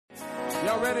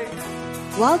Y'all ready?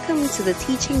 Welcome to the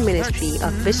teaching ministry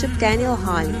of Bishop Daniel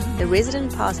Harley, the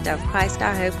resident pastor of Christ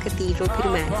Our Hope Cathedral,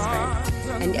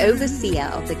 Pietermaritzburg, and overseer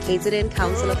of the KZN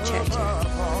Council of Churches.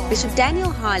 Bishop Daniel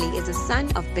Harley is a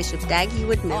son of Bishop Dag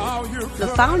Heward-Mills, the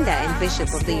founder and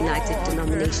bishop of the United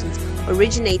Denominations,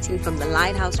 originating from the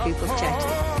Lighthouse Group of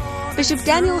Churches. Bishop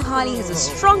Daniel Harley has a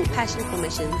strong passion for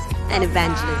missions and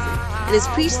evangelism and has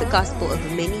preached the gospel over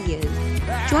many years.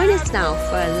 Join us now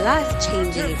for a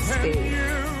life-changing experience.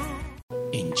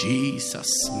 In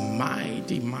Jesus'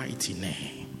 mighty, mighty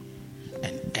name.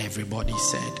 And everybody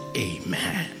said,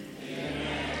 Amen.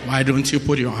 Why don't you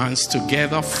put your hands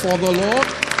together for the Lord?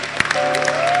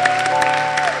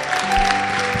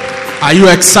 Are you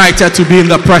excited to be in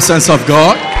the presence of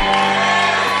God?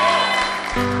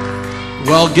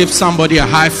 Well, give somebody a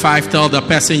high five. Tell the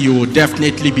person you will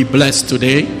definitely be blessed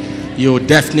today. You will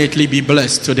definitely be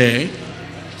blessed today.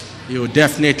 You will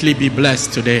definitely be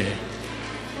blessed today.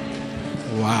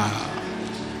 Wow.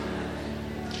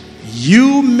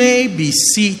 You may be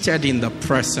seated in the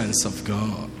presence of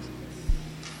God.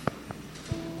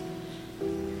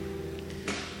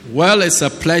 Well, it's a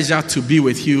pleasure to be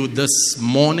with you this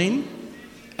morning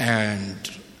and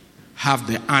have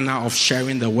the honor of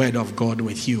sharing the word of God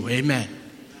with you. Amen.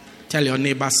 Tell your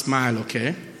neighbor, smile,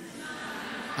 okay?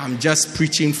 I'm just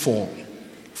preaching for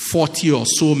 40 or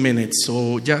so minutes,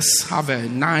 so just have a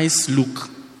nice look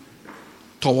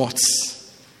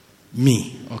towards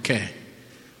me, okay?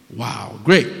 Wow,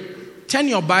 great. Turn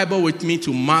your Bible with me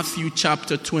to Matthew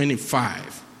chapter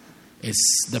 25.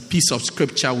 It's the piece of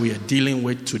scripture we are dealing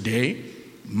with today,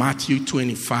 Matthew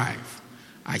 25.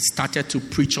 I started to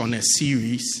preach on a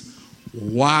series,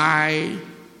 Why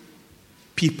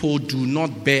People Do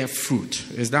Not Bear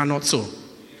Fruit. Is that not so?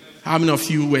 How many of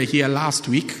you were here last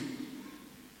week?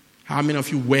 How many of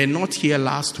you were not here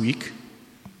last week?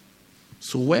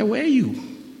 So where were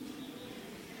you?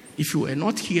 If you were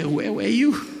not here, where were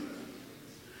you?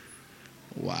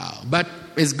 Wow. But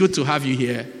it's good to have you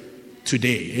here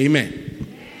today.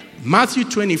 Amen. Matthew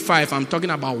 25, I'm talking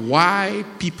about why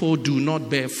people do not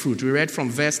bear fruit. We read from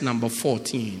verse number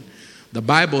 14. The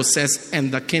Bible says,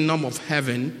 and the kingdom of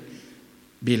heaven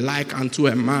be like unto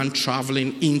a man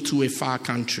traveling into a far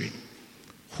country,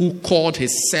 who called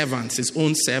his servants, his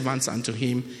own servants unto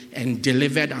him, and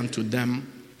delivered unto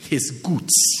them his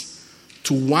goods.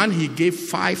 To one he gave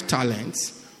 5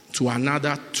 talents, to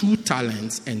another 2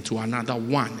 talents, and to another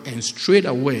 1. And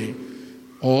straightway,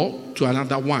 or to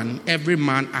another 1, every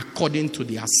man according to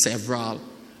their several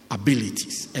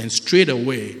abilities. And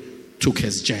straightway took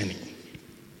his journey.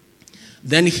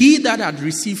 Then he that had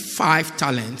received 5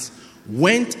 talents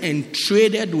went and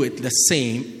traded with the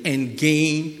same and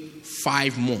gained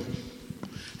 5 more.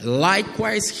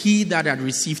 Likewise, he that had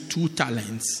received 2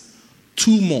 talents,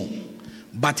 2 more.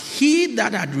 But he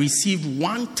that had received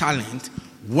 1 talent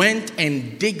went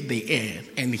and digged the earth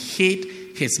and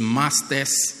hid his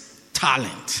master's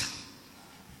talent.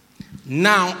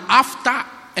 Now, after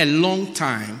a long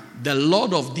time, the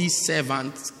Lord of these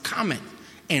servants cometh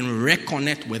and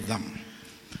reckoneth with them.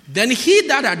 Then he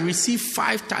that had received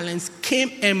 5 talents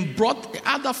came and brought the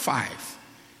other 5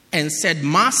 and said,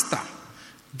 Master,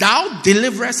 thou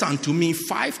deliverest unto me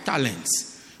 5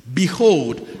 talents.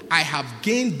 Behold, I have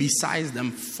gained besides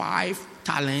them 5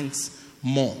 talents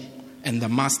more. And the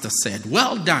master said,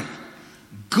 Well done,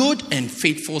 good and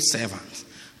faithful servant.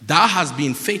 Thou hast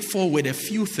been faithful with a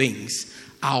few things.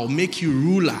 I'll make you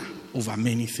ruler over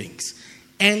many things.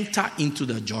 Enter into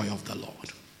the joy of the Lord.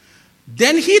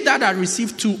 Then he that had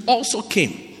received 2 also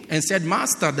came and said,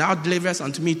 Master, thou deliverest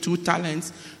unto me 2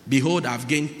 talents. Behold, I've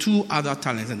gained 2 other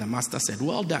talents. And the master said,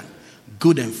 Well done,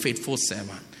 good and faithful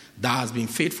servant. Thou hast been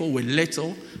faithful with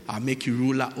little, I'll make you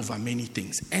ruler over many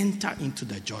things. Enter into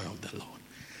the joy of the Lord.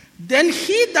 Then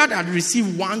he that had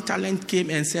received 1 talent came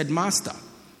and said, Master,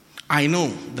 I know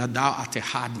that thou art a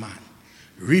hard man,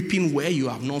 reaping where you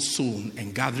have not sown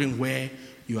and gathering where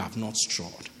you have not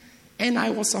strawed. And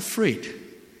I was afraid,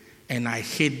 and I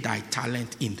hid thy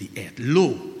talent in the earth.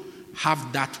 Lo,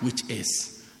 have that which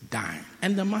is thine.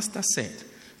 And the master said,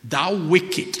 Thou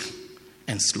wicked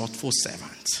and slothful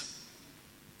servant,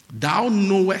 thou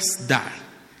knowest that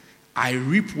I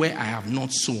reap where I have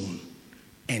not sown,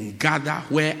 and gather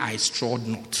where I strawed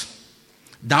not.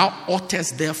 Thou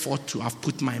oughtest therefore to have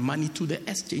put my money to the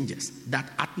exchangers,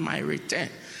 that at my return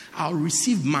I'll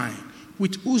receive mine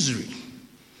with usury.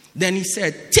 Then he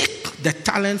said, Take the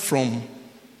talent from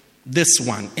this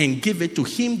one and give it to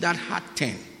him that had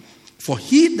 10. For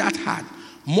he that had,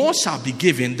 more shall be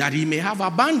given, that he may have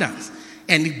abundance.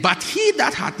 But he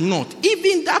that had not,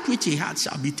 even that which he had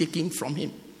shall be taken from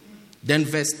him. Then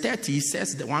verse 30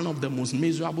 says that one of the most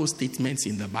miserable statements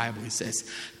in the Bible. It says,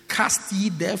 cast ye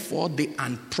therefore the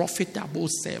unprofitable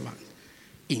servant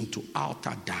into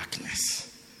outer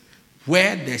darkness,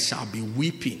 where there shall be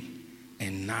weeping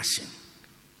and gnashing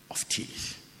of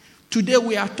teeth. Today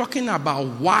we are talking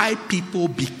about why people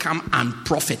become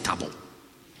unprofitable.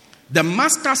 The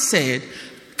master said,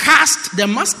 the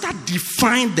master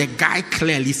defined the guy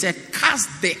clearly. He said,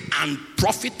 cast the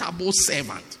unprofitable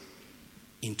servant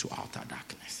into outer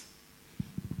darkness.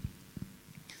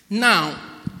 Now,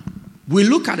 we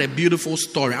look at a beautiful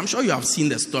story. I'm sure you have seen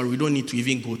the story. We don't need to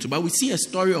even go to, but we see a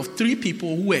story of 3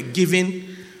 people who were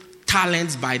given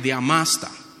talents by their master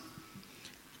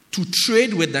to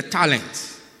trade with the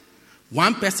talents.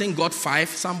 One person got 5,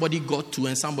 somebody got 2,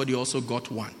 and somebody also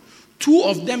got 1. 2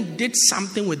 of them did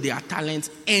something with their talents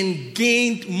and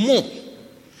gained more.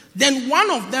 Then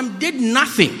one of them did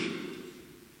nothing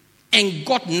and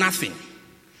got nothing.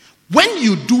 When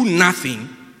you do nothing,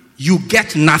 you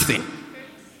get nothing.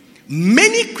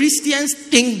 Many Christians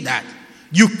think that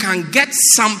you can get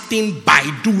something by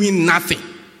doing nothing.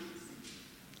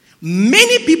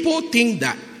 Many people think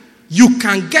that you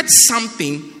can get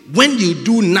something when you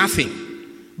do nothing.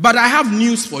 But I have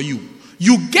news for you.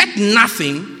 You get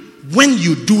nothing when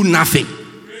you do nothing.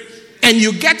 And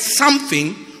you get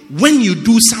something when you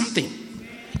do something.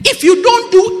 If you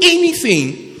don't do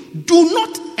anything, do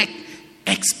not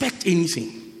expect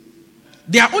anything.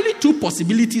 There are only 2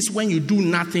 possibilities when you do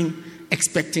nothing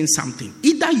expecting something.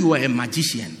 Either you are a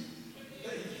magician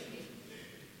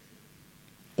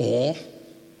or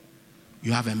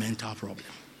you have a mental problem.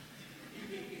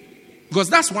 Because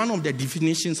that's one of the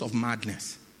definitions of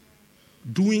madness.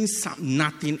 Doing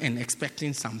nothing and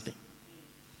expecting something.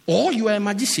 Or you are a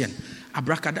magician.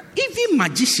 Abracadabra. Even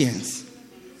magicians,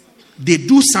 they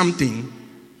do something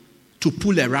to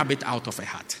pull a rabbit out of a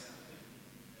hat.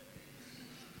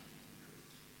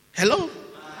 Hello?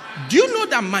 Do you know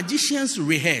that magicians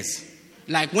rehearse?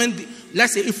 Like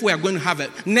let's say if we are going to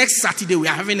have next Saturday we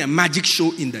are having a magic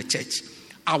show in the church.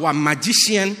 Our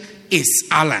magician is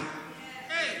Alan.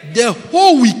 The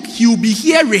whole week he'll be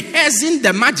here rehearsing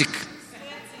the magic.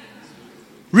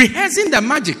 Rehearsing the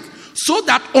magic. So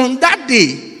that on that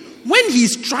day, when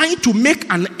he's trying to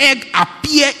make an egg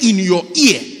appear in your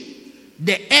ear,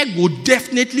 the egg will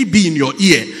definitely be in your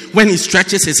ear when he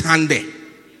stretches his hand there.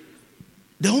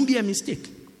 There won't be a mistake.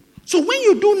 So when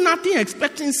you do nothing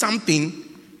expecting something,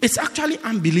 it's actually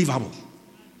unbelievable.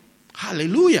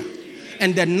 Hallelujah.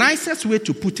 And the nicest way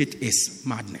to put it is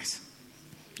madness.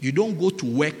 You don't go to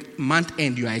work month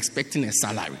end, you are expecting a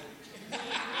salary.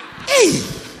 Hey,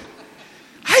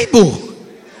 Aibo,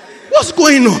 what's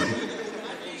going on?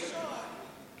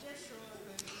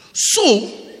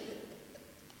 So,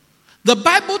 the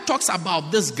Bible talks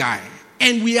about this guy,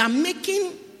 and we are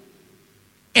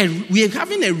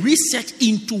having a research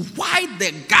into why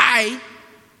the guy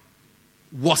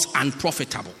was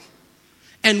unprofitable.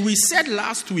 And we said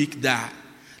last week that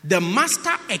the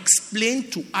master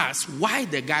explained to us why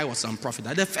the guy was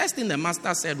unprofitable. The first thing the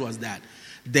master said was that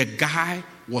the guy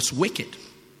was wicked.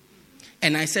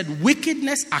 And I said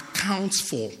wickedness accounts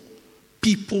for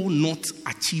people not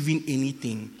achieving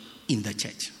anything in the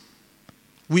church.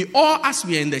 We all, as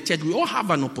we are in the church, we all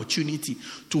have an opportunity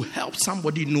to help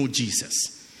somebody know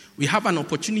Jesus. We have an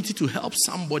opportunity to help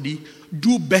somebody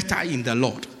do better in the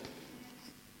Lord.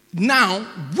 Now,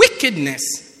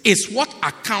 wickedness is what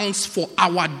accounts for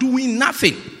our doing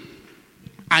nothing.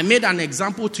 I made an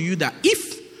example to you that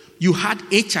if you had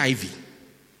HIV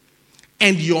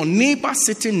and your neighbor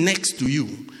sitting next to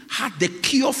you had the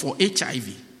cure for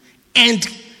HIV and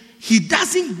he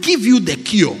doesn't give you the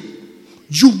cure,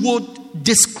 you would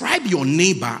describe your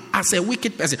neighbor as a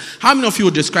wicked person. How many of you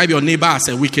would describe your neighbor as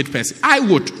a wicked person? I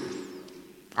would.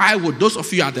 Those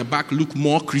of you at the back look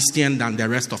more Christian than the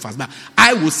rest of us. But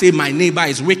I would say my neighbor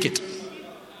is wicked.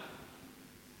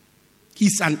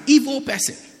 He's an evil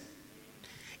person.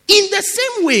 In the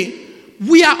same way,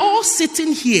 we are all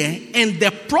sitting here and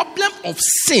the problem of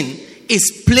sin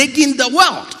is plaguing the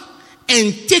world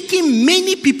and taking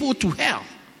many people to hell.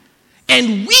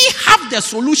 And we have the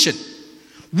solution.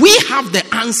 We have the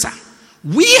answer.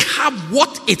 We have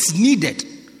what is needed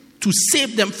to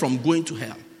save them from going to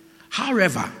hell.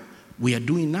 However, we are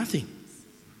doing nothing.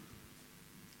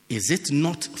 Is it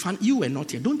not fun? You were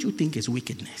not here. Don't you think it's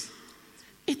wickedness?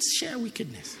 It's sheer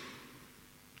wickedness.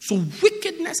 So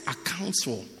wickedness accounts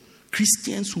for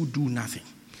Christians who do nothing.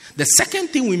 The second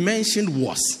thing we mentioned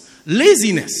was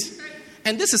laziness.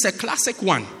 And this is a classic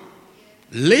one.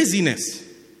 Laziness.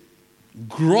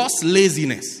 Gross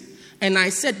laziness. And I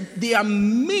said there are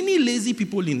many lazy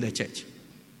people in the church.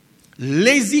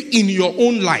 Lazy in your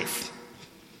own life.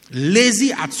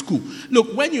 Lazy at school.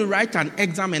 Look, when you write an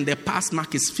exam and the pass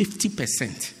mark is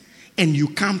 50% and you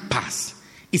can't pass,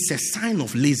 it's a sign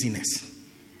of laziness.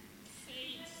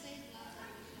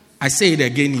 I say it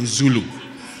again in Zulu.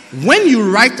 When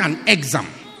you write an exam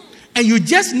and you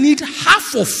just need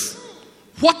half of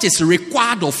what is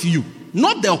required of you,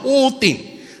 not the whole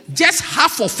thing, just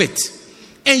half of it,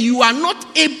 and you are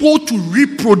not able to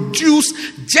reproduce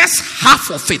just half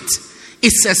of it,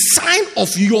 it's a sign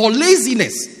of your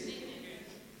laziness.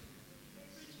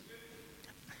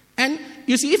 And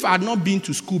you see, if I had not been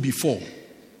to school before,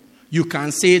 you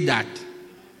can say that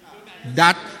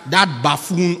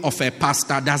buffoon of a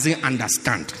pastor doesn't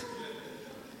understand.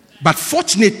 But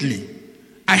fortunately,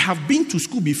 I have been to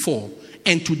school before,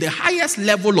 and to the highest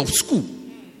level of school,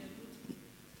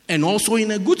 and also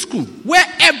in a good school, where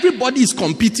everybody is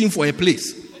competing for a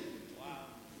place.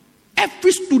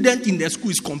 Every student in the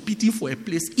school is competing for a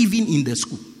place, even in the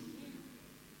school.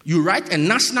 You write a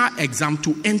national exam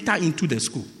to enter into the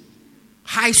school.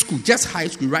 High school, just high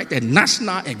school, you write a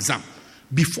national exam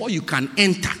before you can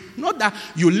enter. Not that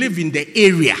you live in the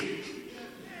area.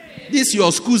 These are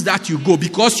your schools that you go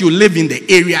because you live in the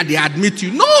area, they admit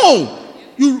you. No!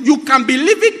 You can be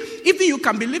living, even you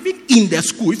can be living in the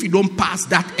school. If you don't pass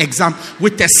that exam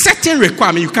with a certain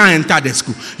requirement, you can't enter the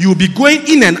school. You'll be going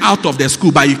in and out of the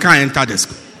school, but you can't enter the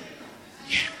school.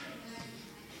 Yeah.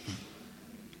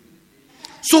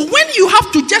 So when you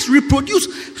have to just reproduce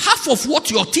half of what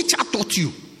your teacher taught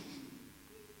you,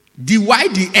 dy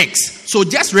dx, so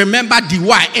just remember dy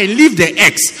and leave the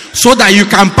x so that you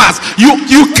can pass.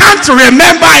 You can't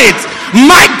remember it.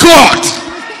 My God,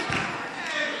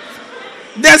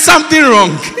 there's something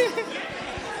wrong.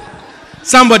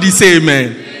 Somebody say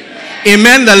amen.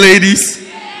 Amen, the ladies.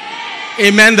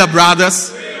 Amen, the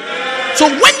brothers. So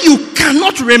when you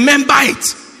cannot remember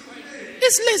it,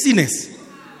 it's laziness.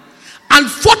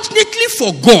 Unfortunately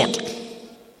for God,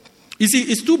 you see,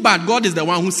 it's too bad. God is the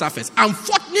one who suffers.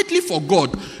 Unfortunately for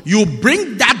God, you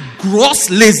bring that gross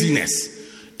laziness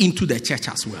into the church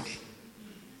as well.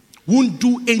 Won't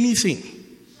do anything.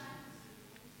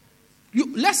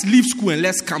 Let's leave school and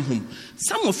let's come home.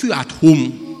 Some of you at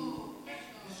home,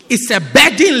 it's a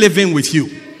burden living with you.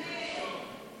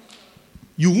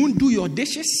 You won't do your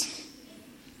dishes.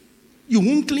 You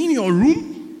won't clean your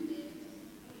room.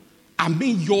 I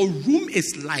mean, your room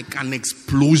is like an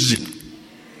explosion.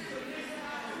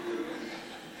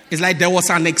 It's like there was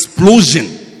an explosion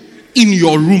in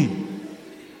your room.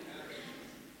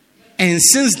 And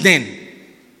since then,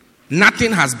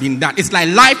 nothing has been done. It's like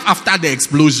life after the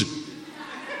explosion.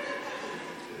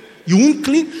 You won't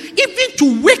clean. Even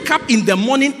to wake up in the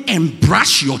morning and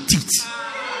brush your teeth.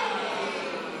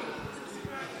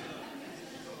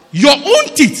 Your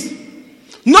own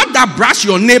teeth. Not that brush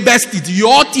your neighbor's teeth,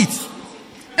 your teeth.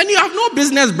 And you have no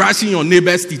business brushing your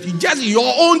neighbor's teeth. You just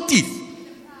your own teeth.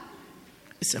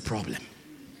 It's a problem.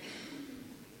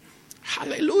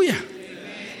 Hallelujah.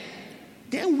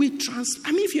 Then we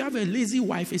if you have a lazy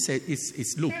wife,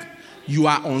 it's look, you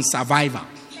are on survival.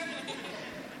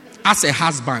 As a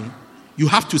husband, you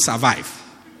have to survive.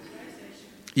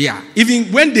 Yeah.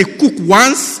 Even when they cook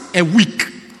once a week,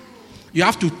 you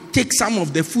have to take some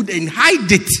of the food and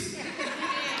hide it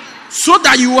so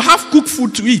that you will have cooked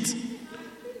food to eat.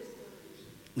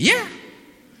 Yeah.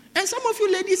 And some of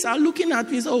you ladies are looking at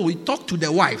me and say, oh, we talk to the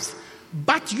wives.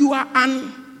 But you are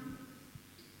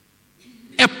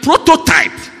a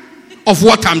prototype of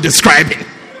what I'm describing.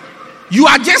 You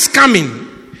are just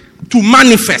coming to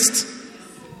manifest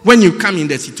when you come in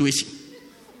the situation.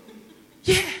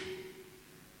 Yeah.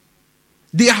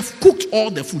 They have cooked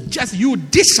all the food. Just you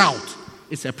dish out.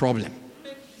 It's a problem.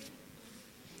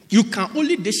 You can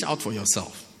only dish out for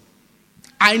yourself.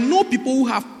 I know people who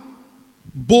have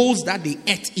bowls that they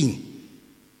ate in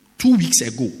 2 weeks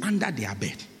ago under their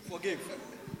bed. Forgive.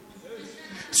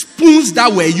 Spoons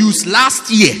that were used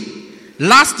last year,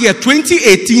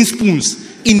 2018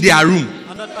 spoons in their room.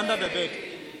 Under the bed.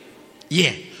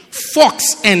 Yeah.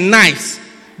 Forks and knives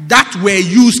that were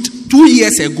used 2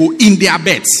 years ago in their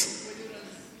beds.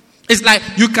 It's like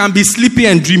you can be sleeping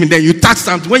and dreaming, then you touch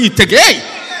something. When you take it, hey,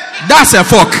 that's a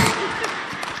fork.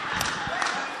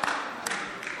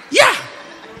 Yeah.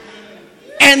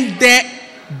 And the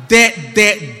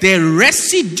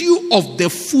residue of the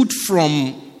food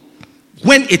from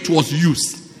when it was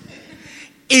used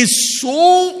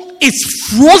it's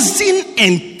frozen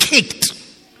and caked.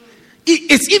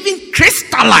 It's even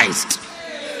crystallized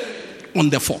on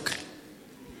the fork.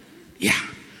 Yeah.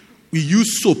 We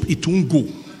use soap, it won't go.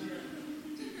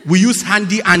 We use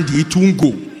handy Andy, it won't go.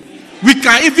 We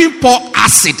can even pour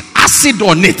acid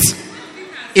on it.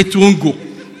 It won't go.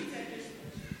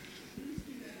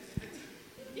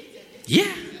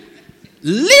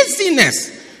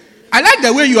 Laziness. I like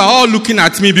the way you are all looking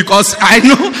at me because I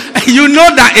know, you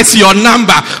know that it's your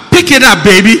number. Pick it up,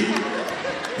 baby.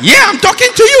 Yeah, I'm talking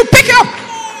to you. Pick it up.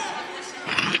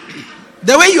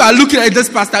 The way you are looking at this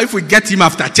pastor, if we get him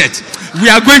after church, we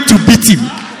are going to beat him.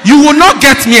 You will not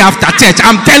get me after church.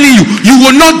 I'm telling you, you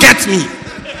will not get me.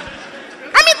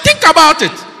 I mean, think about it.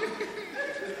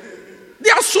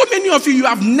 There are so many of you, you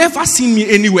have never seen me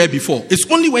anywhere before. It's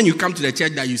only when you come to the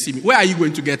church that you see me. Where are you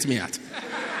going to get me at?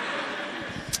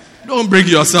 Don't bring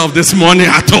yourself this morning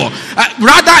at all.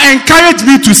 Rather, encourage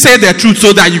me to say the truth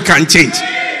so that you can change.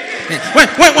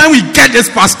 When we get this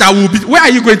pastor, where are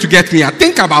you going to get me at?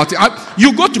 Think about it.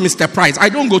 You go to Mr. Price. I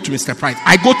don't go to Mr. Price.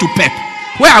 I go to Pep.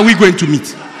 Where are we going to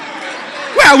meet?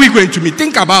 Where are we going to meet?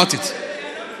 Think about it.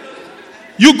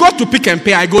 You go to Pick and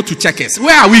Pay. I go to Checkers.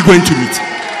 Where are we going to meet?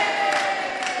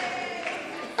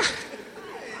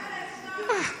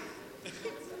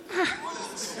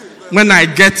 When I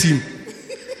get him,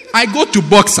 I go to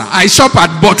Boxer. I shop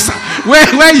at Boxer.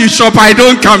 Where you shop, I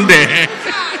don't come there.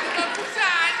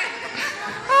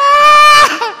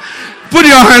 Put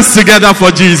your hands together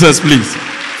for Jesus, please.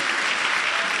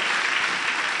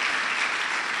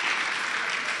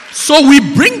 So we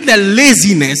bring the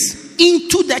laziness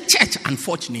into the church,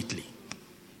 unfortunately.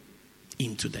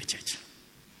 Into the church.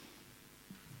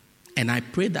 And I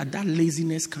pray that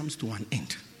laziness comes to an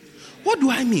end. What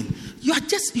do I mean? You are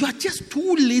just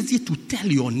too lazy to tell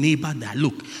your neighbor that,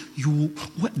 look,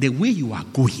 the way you are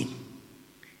going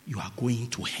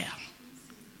to hell.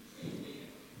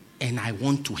 And I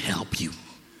want to help you.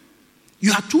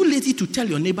 You are too lazy to tell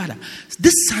your neighbor that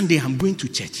this Sunday I'm going to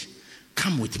church.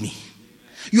 Come with me.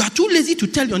 You are too lazy to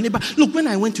tell your neighbor, look, when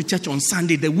I went to church on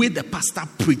Sunday, the way the pastor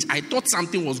preached, I thought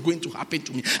something was going to happen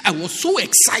to me. I was so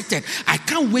excited. I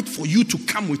can't wait for you to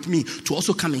come with me to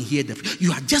also come and hear them.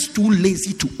 You are just too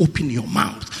lazy to open your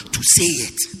mouth to say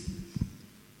it.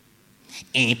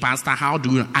 Hey, Pastor, how do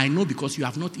you know? I know because you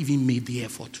have not even made the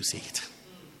effort to say it.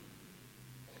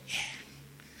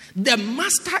 The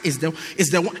master is the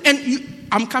one, and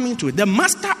I'm coming to it. The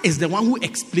master is the one who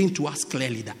explained to us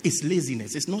clearly that it's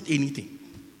laziness. It's not anything.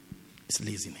 It's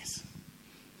laziness.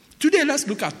 Today, let's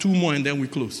look at two more and then we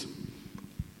close.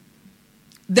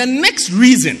 The next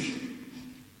reason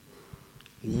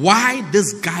why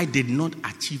this guy did not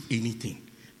achieve anything,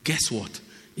 guess what?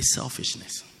 Is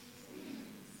selfishness.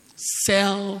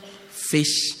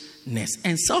 Selfishness.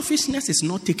 And selfishness is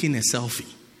not taking a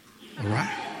selfie. All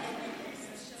right?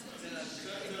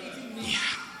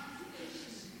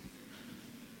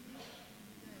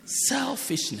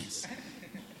 Selfishness.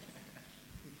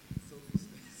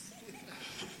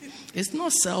 It's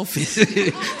not selfish.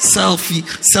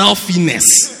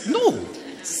 Selfiness. No.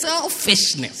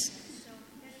 Selfishness.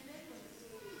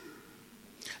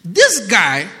 This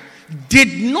guy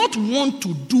did not want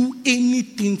to do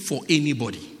anything for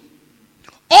anybody.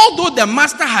 Although the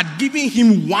master had given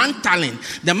him one talent,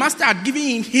 the master had given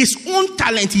him his own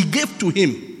talent he gave to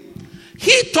him.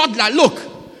 He thought that, look,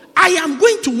 I am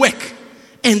going to work.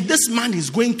 And this man is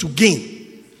going to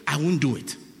gain. I won't do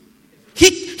it.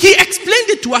 He explained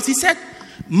it to us. He said,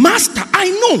 Master, I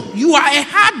know you are a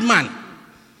hard man.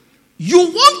 You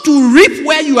want to reap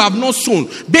where you have not sown.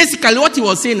 Basically, what he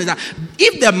was saying is that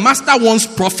if the master wants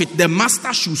profit, the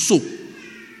master should sow.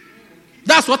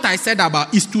 That's what I said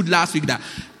about Eastwood last week. That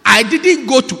I didn't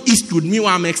go to Eastwood.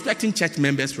 Meanwhile, I'm expecting church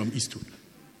members from Eastwood.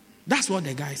 That's what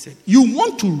the guy said. You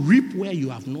want to reap where you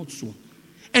have not sown.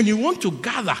 And you want to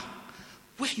gather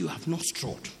where you have not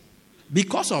strode.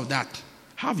 Because of that,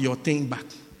 have your thing back.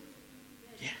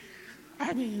 Yeah.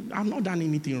 I mean, I've not done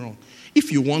anything wrong.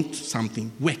 If you want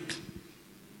something, work.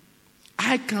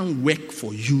 I can work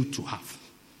for you to have.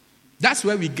 That's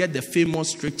where we get the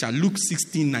famous scripture, Luke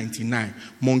 16:99.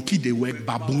 Monkey they work,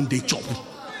 baboon they chop.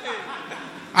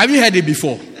 Have you heard it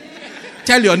before?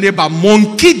 Tell your neighbor,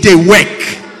 monkey they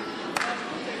work,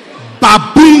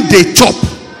 baboon they chop.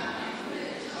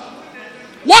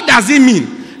 What does it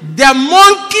mean? The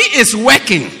monkey is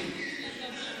working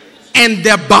and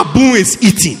the baboon is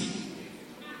eating.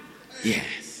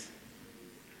 Yes.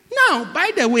 Now,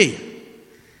 by the way,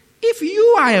 if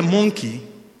you are a monkey,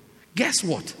 guess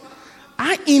what?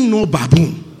 I ain't no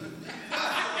baboon.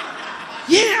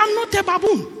 Yeah, I'm not a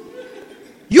baboon.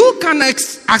 You can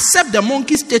accept the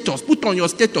monkey status. Put on your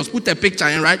status, put a picture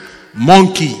and write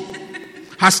monkey.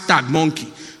 Hashtag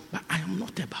monkey. But I am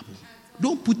not a baboon.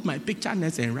 Don't put my picture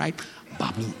next and write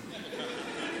baboon.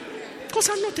 Because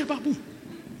I'm not a baboon.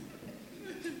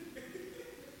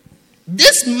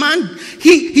 This man,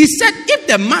 he said, if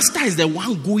the master is the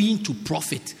one going to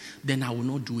profit, then I will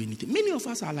not do anything. Many of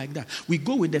us are like that. We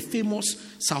go with the famous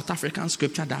South African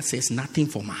scripture that says nothing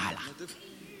for Mahala.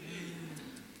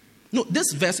 No,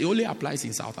 this verse it only applies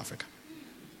in South Africa.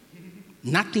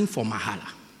 Nothing for Mahala.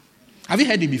 Have you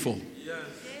heard it before? Yes.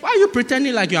 Why are you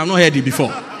pretending like you have not heard it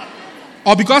before?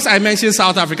 Or because I mentioned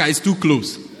South Africa, it's too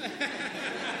close.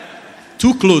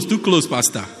 Too close,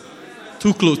 Pastor.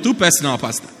 Too close, too personal,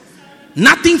 Pastor.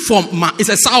 Nothing for it's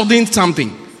a Southern something.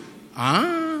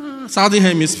 Southern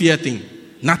hemisphere thing.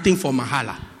 Nothing for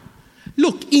Mahala.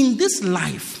 Look, in this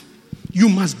life, you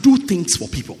must do things for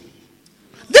people.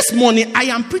 This morning, I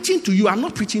am preaching to you. I'm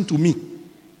not preaching to me.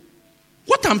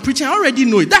 What I'm preaching, I already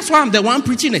know it. That's why I'm the one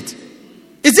preaching it.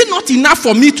 Is it not enough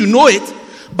for me to know it?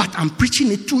 But I'm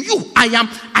preaching it to you. I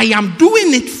am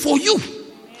doing it for you.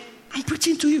 I'm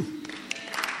preaching to you.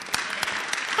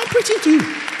 I'm preaching to you.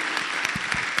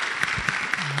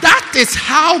 That is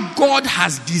how God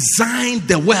has designed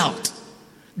the world.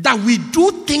 That we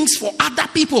do things for other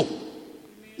people.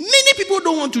 Many people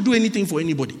don't want to do anything for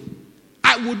anybody.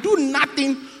 I will do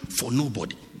nothing for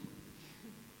nobody.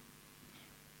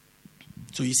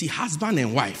 So you see, husband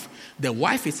and wife. The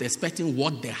wife is expecting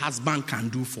what the husband can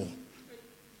do for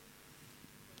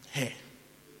her.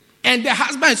 And the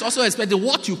husband is also expecting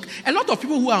what you... A lot of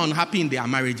people who are unhappy in their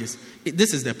marriages,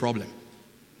 this is the problem.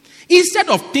 Instead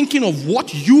of thinking of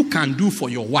what you can do for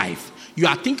your wife, you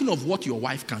are thinking of what your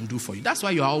wife can do for you. That's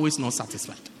why you are always not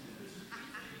satisfied.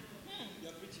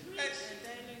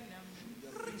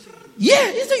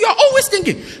 Yeah, you are always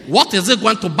thinking, what is it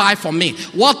going to buy for me?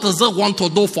 What does it want to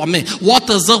do for me? What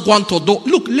does it want to do?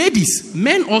 Look, ladies,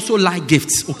 men also like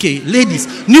gifts. Okay, ladies,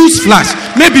 news flash.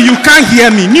 Maybe you can't hear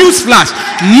me. News flash.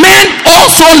 Men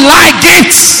also like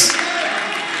gifts.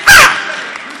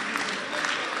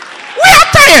 We are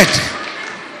tired.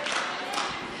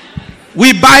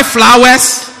 We buy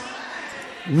flowers.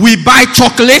 We buy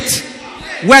chocolate.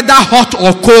 Whether hot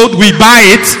or cold, we buy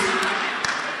it.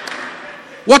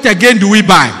 What again do we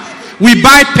buy? We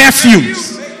buy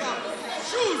perfumes.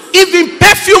 Even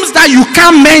perfumes that you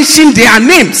can't mention their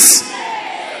names.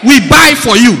 We buy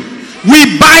for you.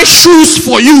 We buy shoes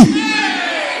for you.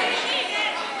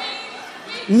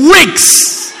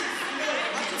 Wigs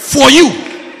for you.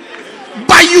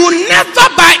 But you never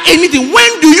buy anything. When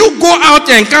do you go out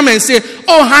and come and say,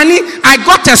 oh honey, I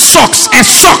got a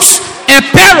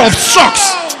pair of socks.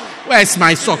 Where's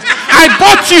my socks? I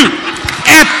bought you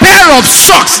a pair of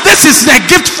socks. This is the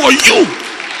gift for you.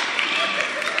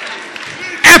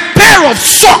 A pair of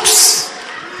socks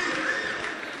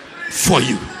for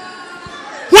you.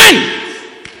 When?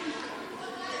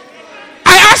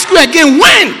 I ask you again,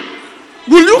 when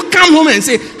will you come home and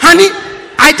say, honey,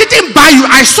 I didn't buy you.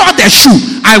 I saw the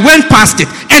shoe. I went past it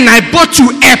and I bought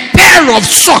you a pair of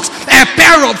socks. A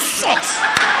pair of socks.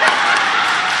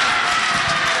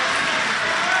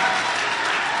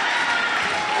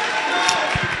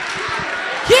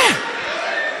 Yeah.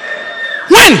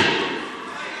 When?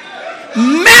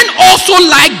 Men also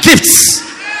like gifts.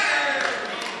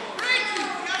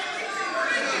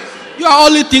 You are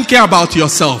only thinking about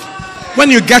yourself. When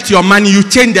you get your money, you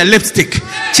change the lipstick,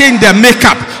 change the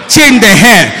makeup, change the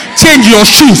hair, change your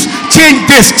shoes, change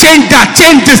this, change that,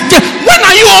 change this. When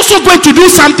are you also going to do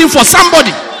something for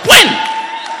somebody? When?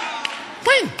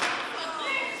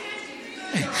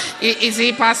 You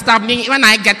see, Pastor, when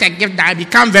I get a gift, I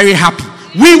become very happy.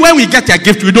 When we get a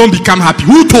gift, we don't become happy.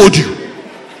 Who told you?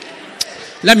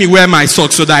 Let me wear my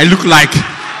socks so that I look like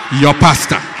your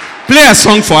pastor. Play a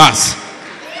song for us.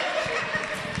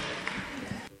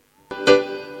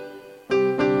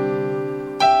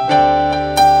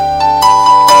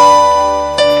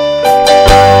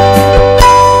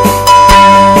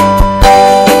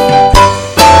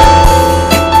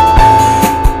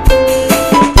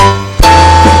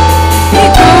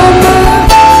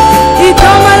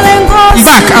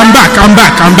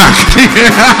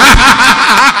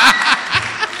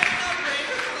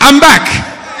 I'm back.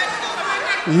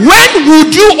 When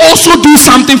would you also do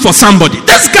something for somebody?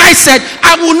 This guy said,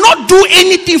 I will not do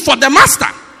anything for the master.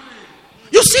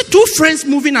 You see two friends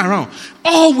moving around.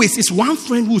 Always it's one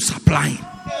friend who's supplying.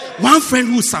 One friend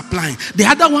who's supplying. The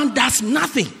other one does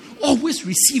nothing. Always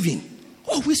receiving.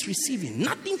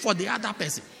 Nothing for the other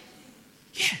person.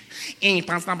 Yeah. Hey,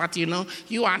 Pastor, but you know,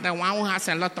 you are the one who has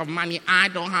a lot of money. I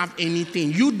don't have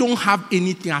anything. You don't have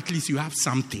anything. At least you have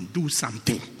something. Do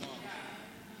something.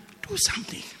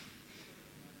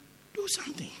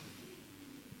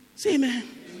 Say amen.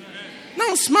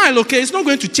 Now smile, okay? It's not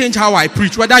going to change how I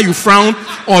preach, whether you frown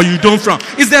or you don't frown.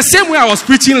 It's the same way I was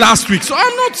preaching last week. So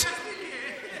I'm not.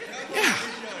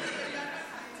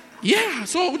 Yeah,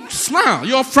 so smile.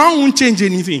 Your frown won't change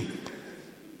anything.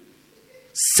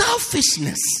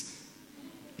 Selfishness.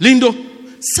 Lindo,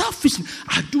 selfishness.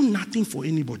 I do nothing for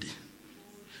anybody.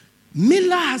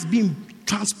 Miller has been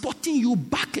transporting you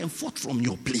back and forth from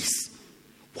your place.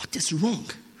 What is wrong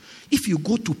if you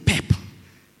go to Pep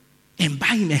and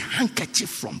buy him a handkerchief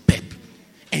from Pep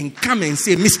and come and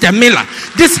say, Mr. Miller,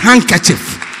 this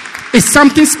handkerchief is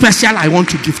something special I want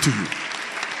to give to you?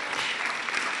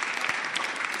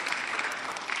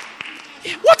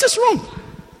 What is wrong?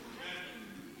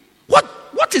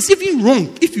 What is even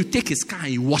wrong if you take his car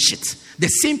and you wash it? The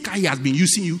same car he has been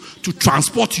using you to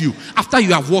transport you. After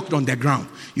you have walked on the ground,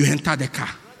 you enter the car.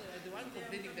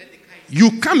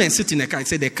 You come and sit in the car and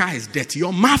say the car is dirty.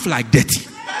 Your mouth like dirty.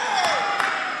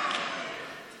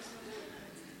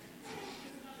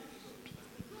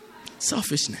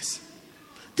 Selfishness.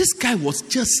 This guy was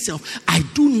just I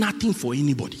do nothing for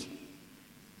anybody.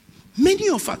 Many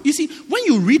of us, you see, when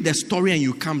you read the story and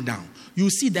you come down, you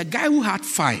see the guy who had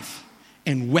 5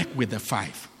 and worked with the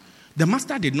 5. The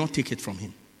master did not take it from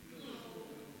him.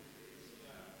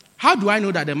 How do I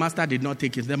know that the master did not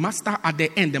take it? The master, at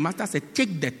the end, the master said,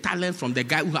 take the talent from the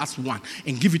guy who has 1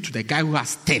 and give it to the guy who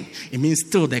has 10. It means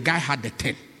still the guy had the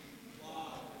 10.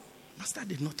 Master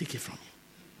did not take it from him.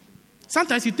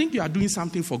 Sometimes you think you are doing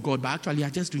something for God, but actually you are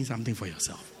just doing something for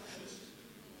yourself.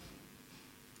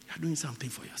 You are doing something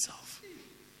for yourself.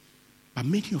 But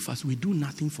many of us, we do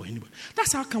nothing for anybody.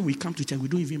 That's how come we come to church, we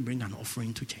don't even bring an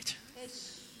offering to church.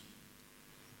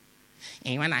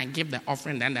 And when I give the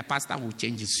offering, then the pastor will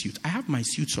change his suit. I have my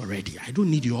suits already. I don't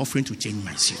need your offering to change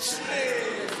my suits.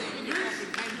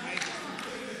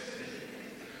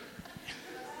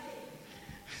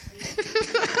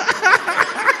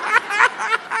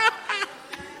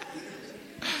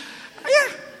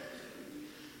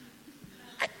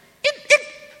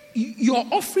 Your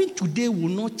offering today will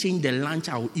not change the lunch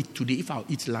I will eat today if I'll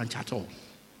eat lunch at all.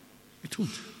 It won't.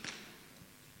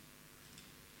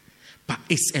 But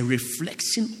it's a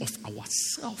reflection of our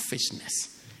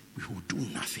selfishness. We will do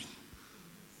nothing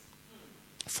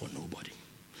for nobody.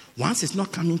 Once it's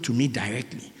not coming to me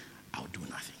directly, I'll do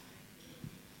nothing.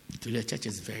 Today the church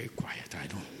is very quiet. I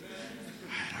don't know.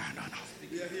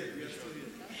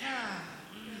 Yeah.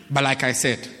 But like I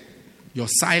said, your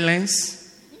silence,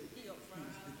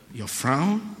 your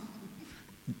frown,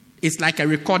 it's like a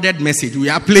recorded message. We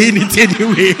are playing it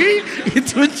anyway.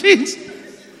 It will change.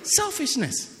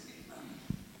 Selfishness.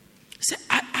 Say,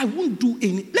 I won't do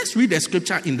any. Let's read the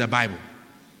scripture in the Bible.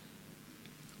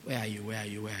 Where are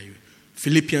you?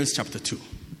 Philippians chapter 2.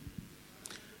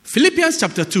 Philippians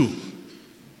chapter 2.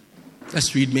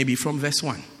 Let's read maybe from verse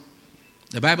 1.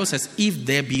 The Bible says, if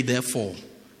there be therefore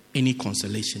any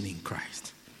consolation in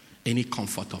Christ, any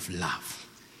comfort of love,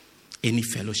 any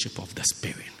fellowship of the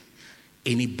Spirit,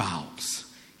 any bowels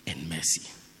and mercy,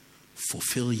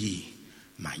 fulfill ye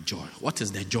my joy. What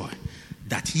is the joy?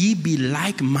 That ye be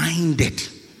like-minded,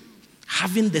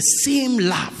 having the same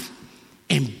love,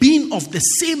 and being of the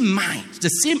same mind, the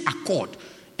same accord,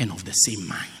 and of the same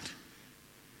mind.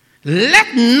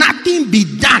 Let nothing be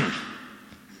done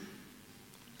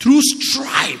through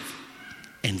strife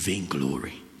and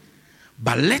vainglory,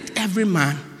 but let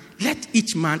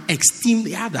each man esteem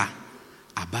the other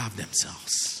above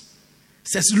themselves. It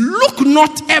says, look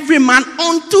not every man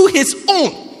unto his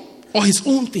own or his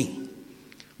own thing,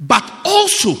 but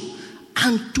also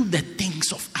unto the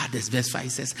things of others. Verse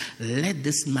 5 says, let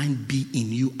this mind be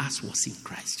in you as was in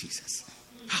Christ Jesus.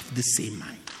 Have the same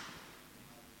mind.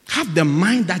 Have the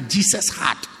mind that Jesus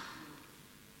had. It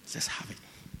says, have it.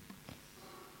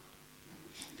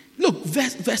 Look,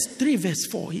 verse 3, verse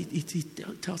 4,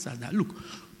 it tells us that, look,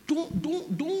 don't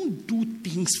do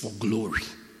things for glory,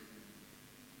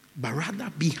 but rather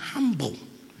be humble,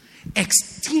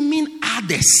 esteeming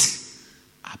others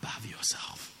above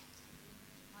yourself.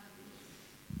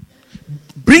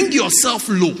 Bring yourself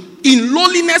low, in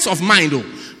lowliness of mind.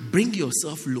 Bring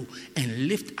yourself low and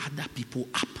lift other people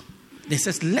up. It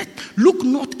says, look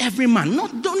not every man,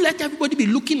 don't let everybody be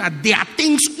looking at their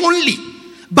things only,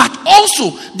 but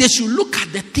also they should look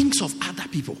at the things of other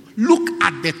people. Look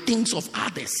at the things of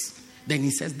others. Then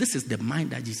he says, this is the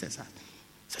mind that Jesus had.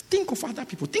 So think of other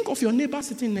people. Think of your neighbor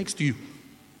sitting next to you.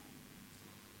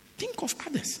 Think of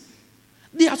others.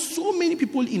 There are so many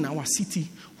people in our city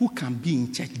who can be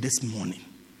in church this morning.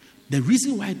 The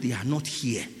reason why they are not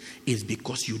here is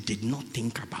because you did not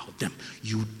think about them.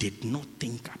 You did not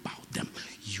think about them.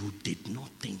 You did not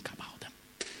think about them.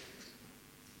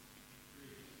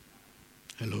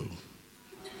 Hello.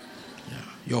 Yeah.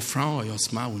 Your frown or your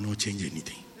smile will not change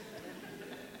anything.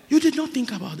 You did not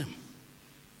think about them.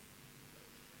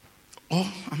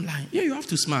 Oh, I'm lying. Yeah, you have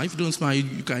to smile. If you don't smile,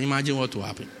 you can imagine what will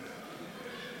happen.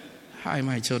 Hi,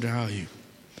 my children. How are you?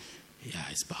 Yeah,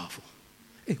 it's powerful.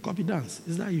 Hey, copy dance.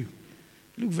 Is that you?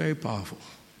 You look very powerful.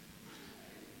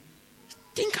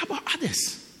 Think about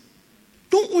others.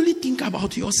 Don't only think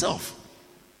about yourself.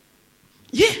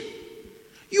 Yeah.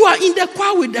 You are in the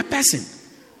choir with the person.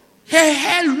 Her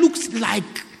hair looks like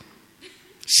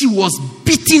she was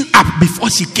beaten up before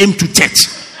she came to church.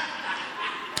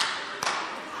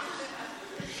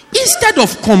 Instead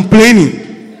of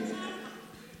complaining,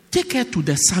 take her to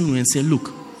the salon and say,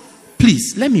 look,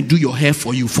 please, let me do your hair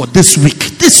for you for this week.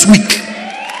 This week.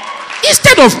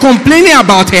 Instead of complaining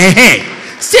about her hair,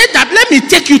 say that, let me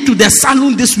take you to the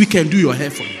salon this week and do your hair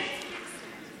for you.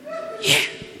 Yeah.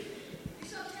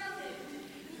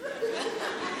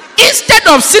 Instead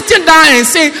of sitting down and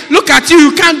saying, look at you,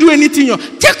 you can't do anything.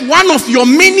 Take one of your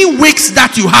many wigs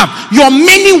that you have,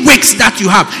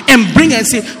 and bring and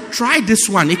say, try this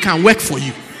one, it can work for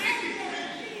you.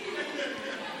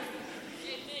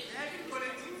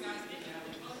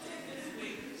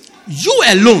 You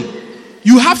alone,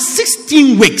 you have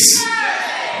 16 wigs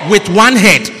with one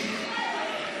head.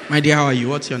 My dear, how are you?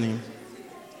 What's your name?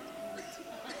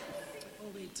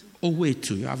 Oh, wait,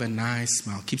 too. You have a nice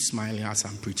smile. Keep smiling as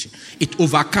I'm preaching. It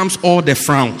overcomes all the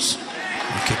frowns.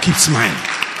 Okay, keep smiling.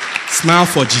 Smile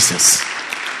for Jesus.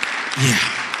 Yeah.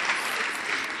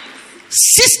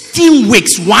 16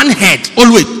 wigs, one head.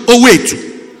 Oh,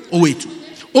 wait.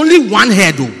 Only one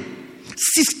head, though.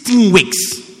 16 wigs.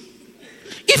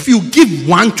 If you give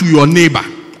one to your neighbor,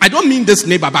 I don't mean this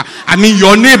neighbor, but I mean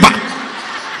your neighbor.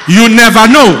 You never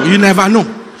know.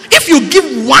 If you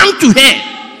give one to her,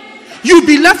 you'll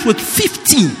be left with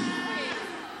 15.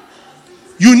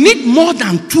 You need more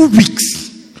than 2 weeks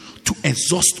to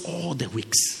exhaust all the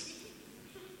weeks.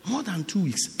 More than 2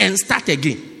 weeks. And start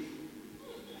again.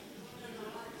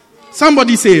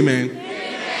 Somebody say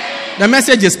amen. The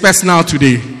message is personal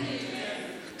today.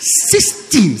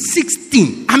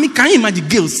 16. I mean, can you imagine,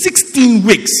 girls? 16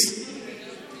 weeks.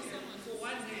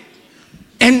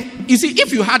 And you see,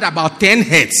 if you had about 10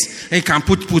 heads, you can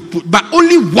put, but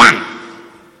only one.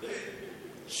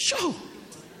 Sure.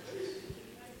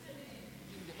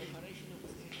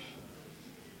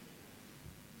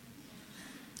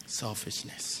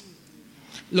 Selfishness.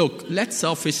 Look, let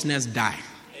selfishness die.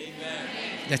 Amen.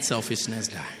 Let selfishness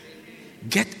die.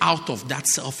 Get out of that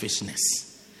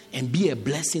selfishness and be a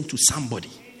blessing to somebody.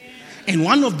 And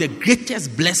one of the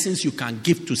greatest blessings you can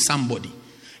give to somebody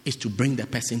is to bring the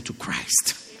person to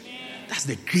Christ. That's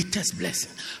the greatest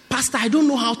blessing. Pastor, I don't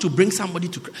know how to bring somebody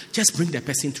to Christ. Just bring the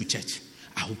person to church.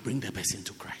 I will bring the person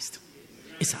to Christ.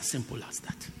 It's as simple as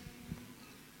that.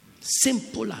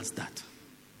 Simple as that.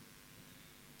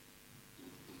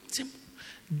 Simple.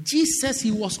 Jesus,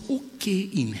 he was okay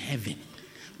in heaven.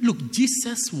 Look,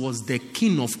 Jesus was the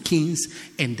King of Kings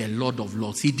and the Lord of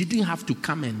Lords. He didn't have to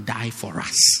come and die for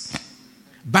us.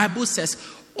 Bible says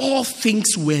all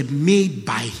things were made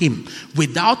by him.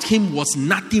 Without him was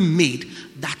nothing made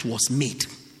that was made.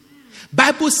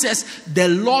 Bible says the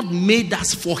Lord made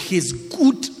us for his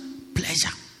good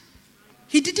pleasure.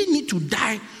 He didn't need to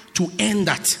die to end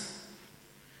that.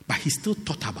 But he still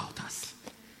thought about us.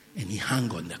 And he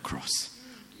hung on the cross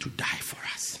to die for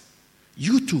us.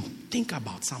 You too, think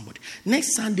about somebody.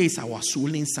 Next Sunday is our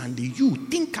Souling Sunday. You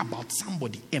think about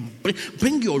somebody and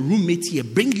bring your roommate here,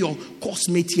 bring your course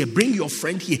mate here, bring your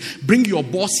friend here, bring your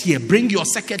boss here, bring your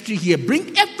secretary here,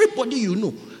 bring everybody you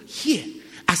know here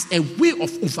as a way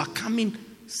of overcoming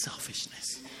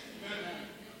selfishness.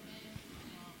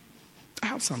 I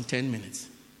have some 10 minutes.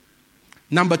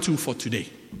 Number 2 for today.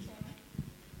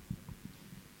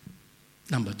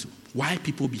 Number 2. Why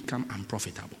people become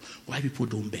unprofitable. Why people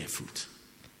don't bear fruit.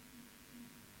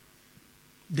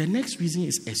 The next reason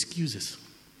is excuses.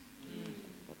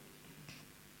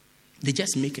 They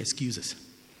just make excuses.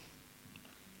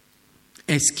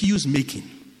 Excuse making.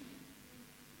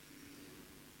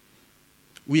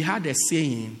 We had a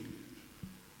saying,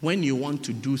 when you want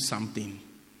to do something,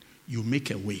 you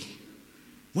make a way.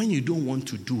 When you don't want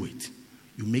to do it,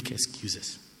 you make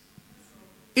excuses.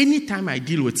 Anytime I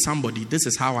deal with somebody, this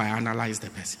is how I analyze the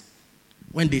person.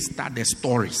 When they start their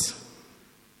stories,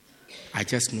 I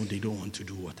just know they don't want to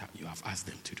do what you have asked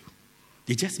them to do.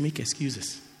 They just make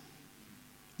excuses.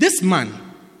 This man,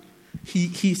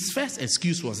 his first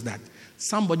excuse was that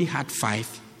somebody had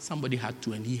 5, somebody had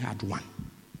 2, and he had 1.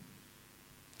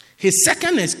 His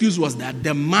second excuse was that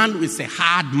the man is a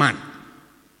hard man.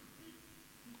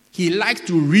 He likes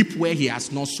to reap where he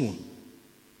has not sown.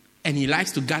 And he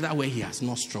likes to gather where he has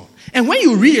not straw. And when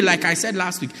you read it, like I said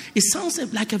last week, it sounds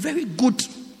like a very good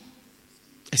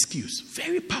excuse.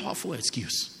 Very powerful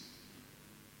excuse.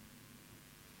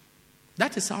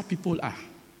 That is how people are.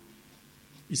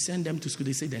 You send them to school,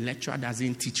 they say the lecturer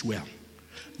doesn't teach well.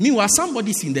 Meanwhile,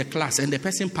 somebody's in the class and the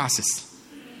person passes.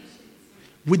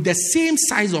 with the same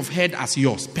size of head as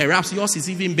yours. Perhaps yours is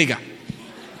even bigger.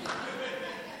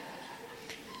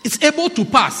 It's able to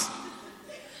pass.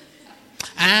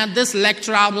 And this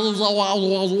lecturer,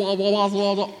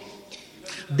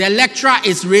 the lecturer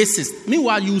is racist.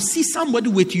 Meanwhile, you see somebody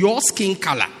with your skin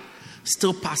color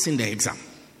still passing the exam.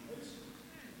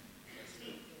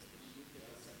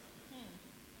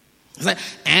 It's like,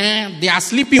 and they are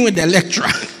sleeping with the lecturer.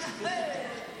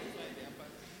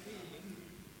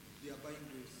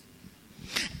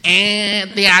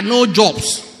 And there are no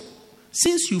jobs.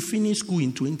 Since you finished school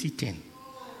in 2010,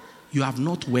 you have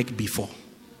not worked before.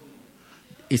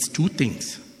 It's two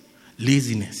things: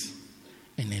 laziness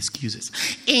and excuses.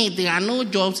 And there are no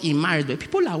jobs in Maritzburg.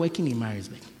 People are working in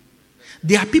Maritzburg.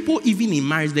 There are people even in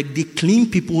Maritzburg, they clean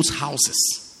people's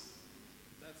houses.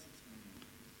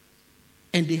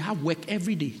 And they have work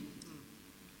every day.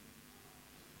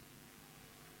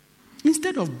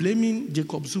 Instead of blaming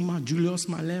Jacob Zuma, Julius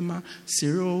Malema,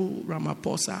 Cyril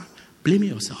Ramaphosa, blame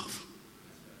yourself.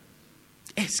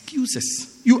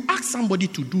 Excuses. You ask somebody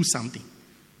to do something.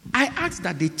 I asked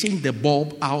that they change the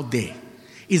bulb out there.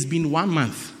 It's been 1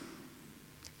 month.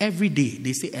 Every day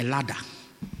they say a ladder.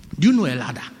 Do you know a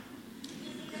ladder?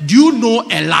 Do you know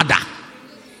a ladder?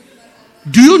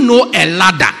 Do you know a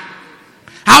ladder?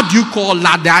 How do you call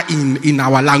ladder in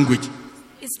our language?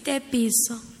 It's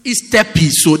tepiso. It's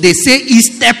tepiso. They say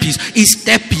it's tepiso. It's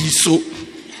tepiso.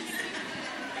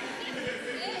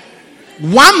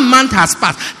 1 month has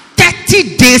passed.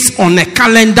 30 days on a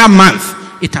calendar month.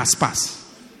 It has passed.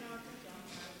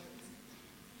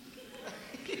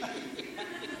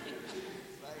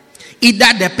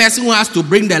 Either the person who has to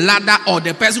bring the ladder or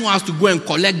the person who has to go and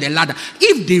collect the ladder.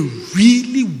 If they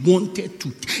really wanted to,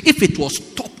 if it was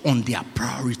top on their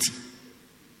priority,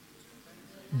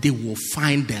 they will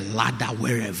find the ladder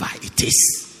wherever it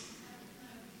is.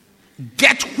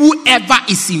 Get whoever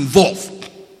is involved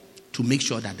to make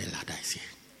sure that the ladder is here.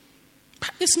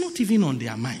 But it's not even on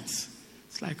their minds.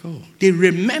 It's like, oh, they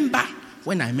remember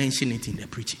when I mention it in the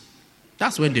preaching.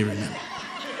 That's when they remember.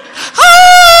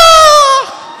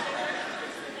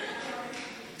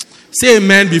 Say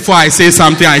amen before I say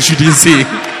something I shouldn't say.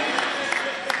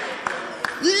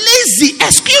 Lazy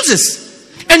excuses.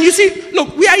 And you see,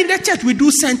 look, we are in the church. We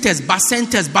do centers,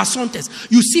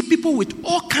 basontes. You see people with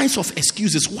all kinds of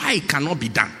excuses why it cannot be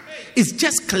done. It's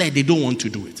just clear they don't want to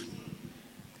do it.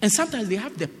 And sometimes they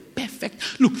have the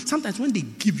perfect... Look, sometimes when they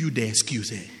give you the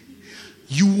excuse,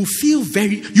 you will feel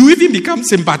you even become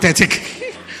sympathetic.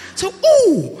 So,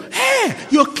 oh, hey,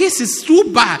 your case is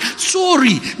too bad.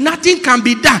 Sorry, nothing can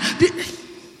be done.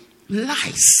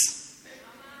 Lies.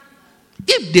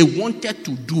 If they wanted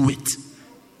to do it,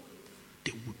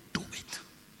 they would do it.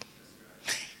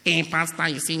 Hey, Pastor,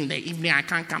 you see, in the evening I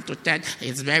can't come to church.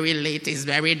 It's very late. It's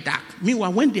very dark.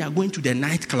 Meanwhile, when they are going to the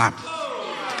nightclub,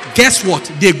 guess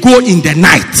what? They go in the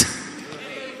night.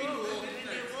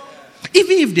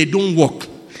 Even if they don't walk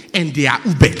and they are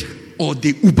Ubered or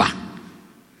they Uber.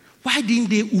 Why didn't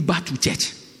they Uber to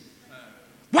church?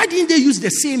 Why didn't they use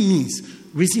the same means?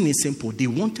 Reason is simple. They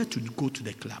wanted to go to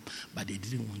the club, but they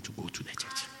didn't want to go to the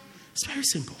church. It's very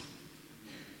simple.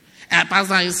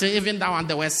 Pastor, you see, even that one,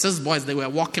 there were 6 boys. They were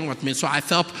walking with me. So I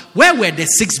felt, where were the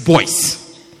 6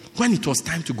 boys when it was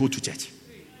time to go to church?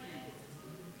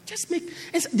 Just make,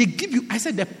 they give you, I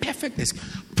said, the perfect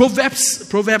Proverbs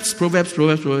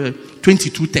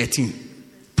 22:13.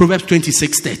 Proverbs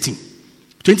 26:13.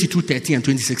 22:13 and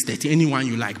 26:13. Anyone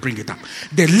you like, bring it up.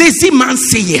 The lazy man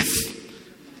saith,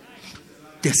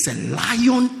 there's a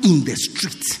lion in the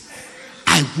street.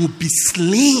 I will be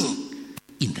slain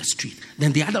in the street.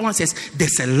 Then the other one says,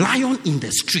 there's a lion in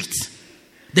the street.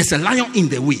 There's a lion in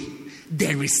the way.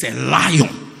 There is a lion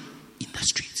in the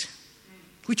street.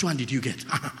 Which one did you get?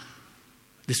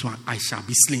 This one, I shall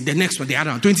be slain. The next one, the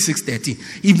other one, 26:13.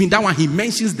 Even that one, he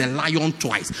mentions the lion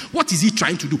twice. What is he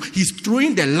trying to do? He's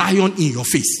throwing the lion in your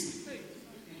face.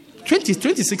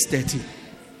 26:13.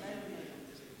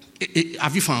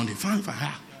 Have you found it? Found.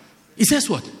 It says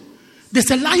what?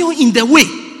 There's a lion in the way.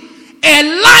 A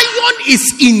lion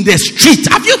is in the street.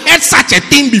 Have you heard such a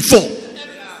thing before?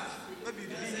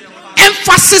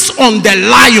 Emphasis on the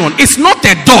lion. It's not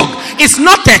a dog. It's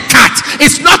not a cat.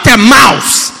 It's not a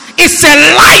mouse. It's a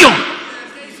lion.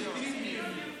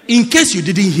 In case you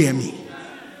didn't hear me.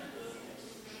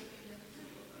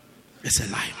 It's a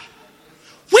lion.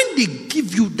 When they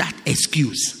give you that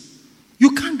excuse,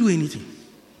 you can't do anything.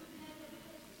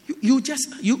 You just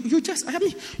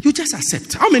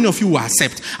accept. How many of you will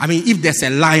accept? I mean, if there's a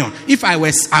lion, if I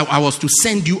was to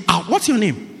send you out, what's your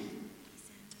name?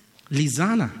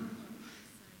 Lisanda,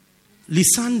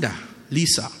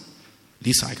 Lisa,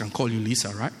 I can call you Lisa,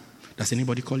 right? Does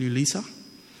anybody call you Lisa?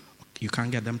 You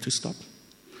can't get them to stop?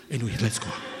 Anyway, let's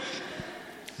go.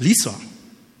 Lisa,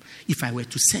 if I were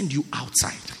to send you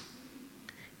outside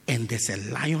and there's a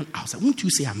lion outside, won't you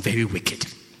say I'm very wicked?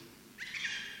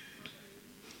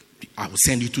 I will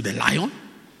send you to the lion?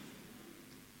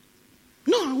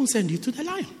 No, I won't send you to the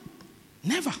lion.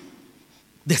 Never.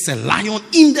 There's a lion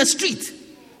in the street.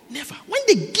 Never. When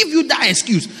they give you that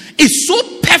excuse, it's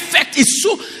so perfect,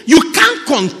 you can't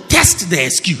contest the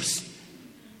excuse.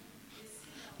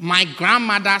 My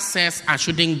grandmother says I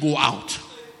shouldn't go out.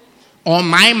 Or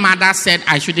my mother said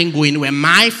I shouldn't go anywhere.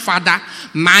 My father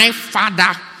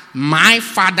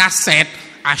said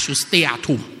I should stay at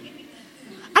home.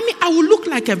 I mean, I would look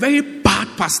like a very bad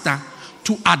pastor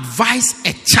to advise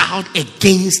a child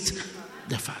against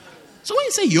the father. So when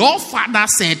you say your father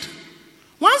said,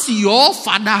 once your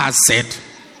father has said,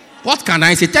 what can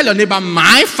I say? Tell your neighbor,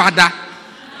 my father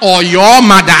or your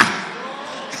mother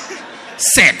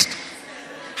said.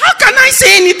 How can I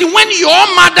say anything when your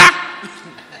mother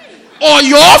or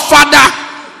your father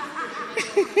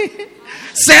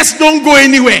says don't go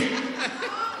anywhere?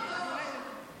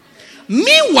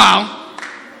 Meanwhile,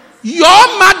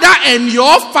 your mother and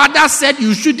your father said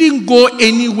you shouldn't go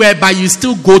anywhere, but you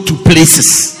still go to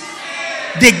places.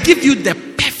 They give you the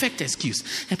perfect excuse.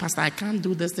 Hey, Pastor, I can't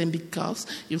do this thing because,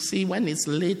 you see, when it's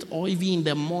late or even in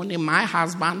the morning, my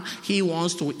husband, he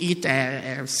wants to eat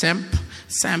a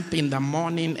semp in the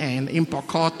morning and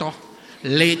impocoto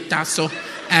later.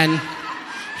 And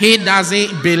he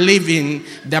doesn't believe in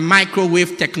the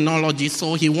microwave technology,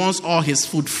 so he wants all his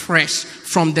food fresh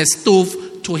from the stove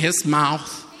to his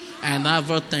mouth and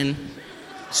everything.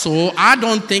 So I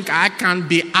don't think I can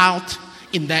be out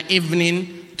in the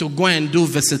evening to go and do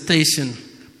visitation.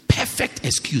 Perfect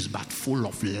excuse, but full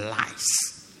of lies.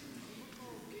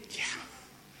 Yeah.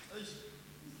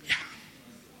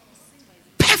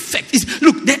 Perfect.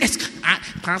 Look,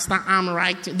 Pastor, I'm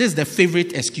writing. This is the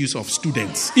favorite excuse of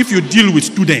students. If you deal with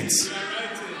students,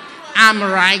 I'm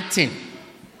writing.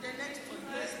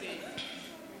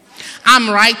 I'm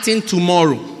writing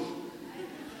tomorrow.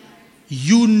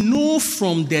 You know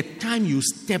from the time you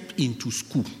step into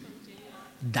school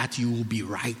that you will be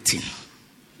writing.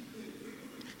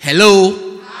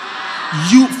 Hello?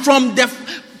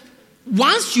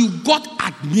 Once you got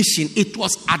admission, it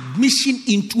was admission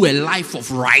into a life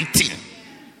of writing.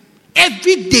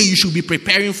 Every day you should be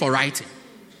preparing for writing.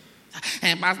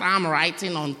 Hey, Pastor, I'm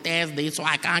writing on Thursday, so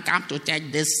I can't come to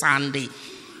church this Sunday.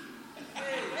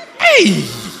 Hey!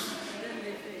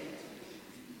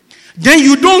 Then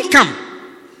you don't come.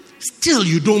 Still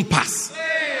you don't pass.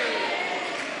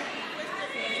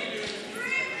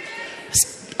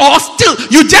 Or still,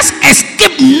 you just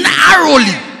escape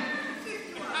narrowly.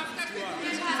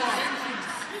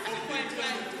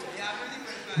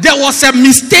 There was a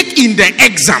mistake in the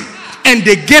exam, and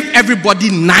they gave everybody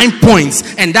 9 points,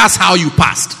 and that's how you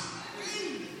passed.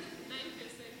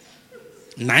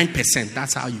 9%,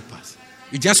 that's how you passed.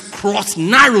 You just crossed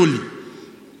narrowly.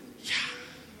 Yeah.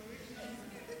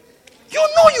 You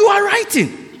know you are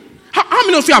writing. How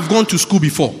many of you have gone to school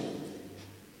before?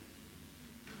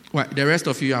 Well, the rest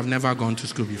of you have never gone to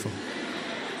school before.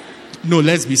 No,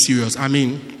 let's be serious. I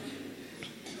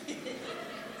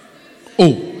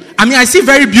see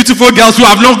very beautiful girls who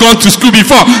have not gone to school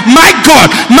before. My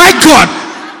God.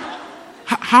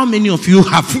 How many of you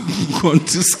have gone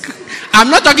to school? I'm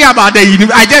not talking about the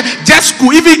university. Just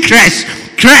school, even crash.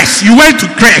 You went to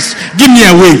crash. Give me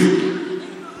a wave.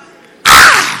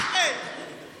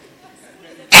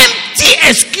 Empty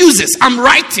excuses. I'm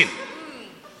writing.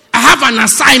 I have an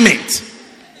assignment.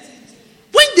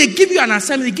 When they give you an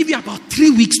assignment, they give you about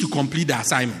 3 weeks to complete the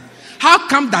assignment. How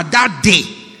come that day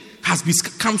has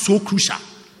become so crucial?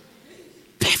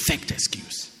 Perfect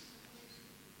excuse.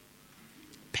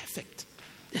 Perfect.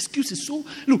 Excuse is so...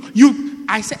 Look,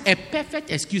 I said a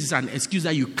perfect excuse is an excuse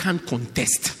that you can't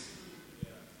contest.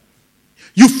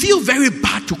 You feel very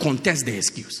bad to contest the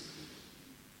excuse.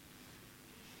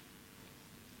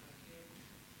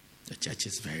 The church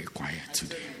is very quiet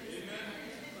today.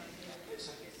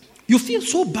 You feel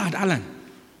so bad, Alan,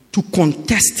 to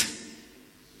contest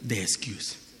the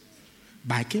excuse.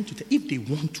 But I came to tell you, if they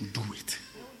want to do it,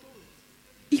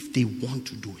 they will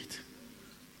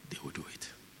do it.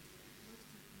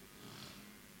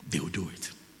 They will do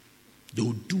it. They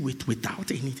will do it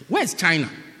without anything. Where's China?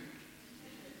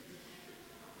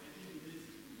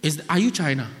 Are you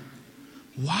China?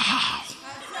 Wow.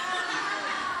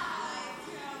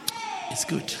 It's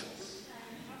good.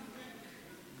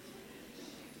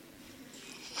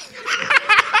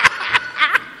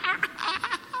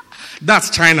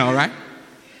 That's China, all right?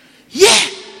 Yeah.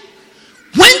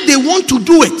 When they want to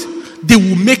do it, They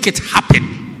will make it happen.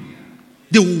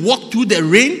 They will walk through the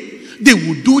rain. They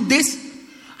will do this.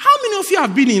 How many of you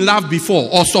have been in love before,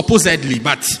 or supposedly,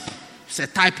 but it's a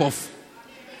type of...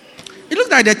 It looks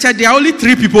like the church, there are only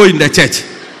 3 people in the church.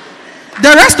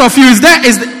 The rest of you, is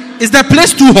the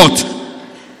place too hot?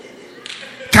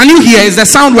 Can you hear? Is the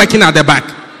sound working at the back?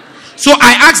 So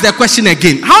I ask the question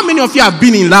again. How many of you have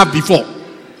been in love before?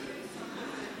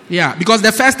 Yeah, because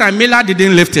the first time Miller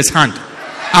didn't lift his hand.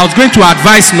 I was going to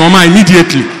advise Norma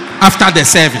immediately after the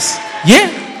service. Yeah.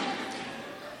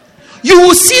 You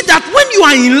will see that when you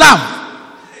are in love,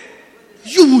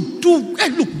 you will do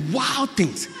wild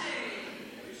things.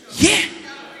 Yeah.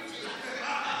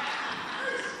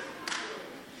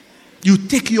 You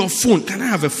take your phone. Can I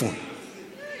have a phone?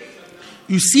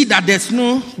 You see that there's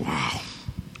no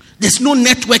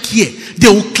network here. They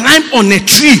will climb on a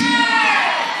tree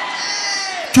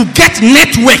to get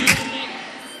network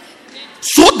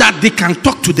so that they can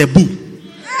talk to the bull.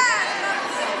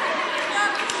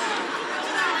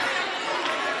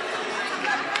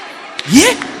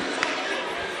 Yeah.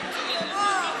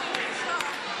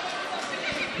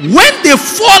 When they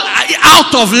fall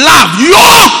out of love,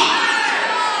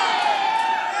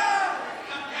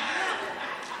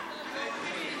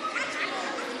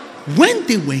 when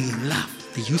they were in love,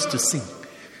 they used to sing,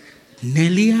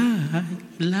 Nelly, I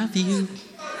love you.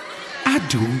 I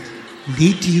do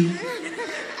need you.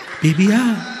 Baby, I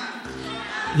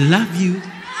love you.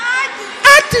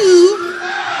 I do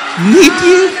need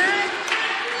you.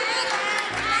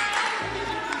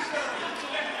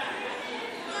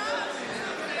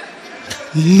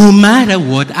 No matter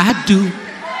what I do,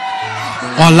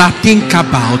 all I think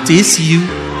about is you.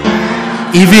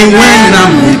 Even when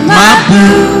I'm with my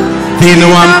boo, they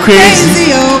know I'm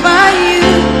crazy over you.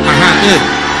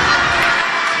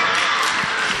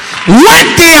 When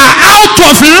they are out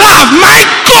of love, my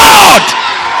God,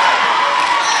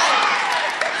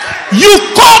 you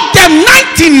call them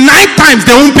 99 times,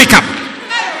 they won't pick up.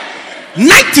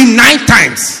 99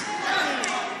 times.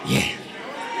 Yeah.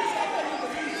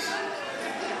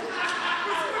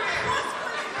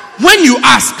 When you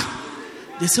ask,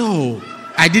 they say, oh,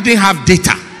 I didn't have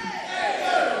data.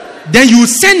 Then you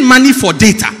send money for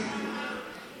data.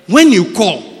 When you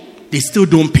call, they still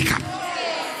don't pick up.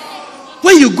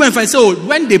 When you go and find, so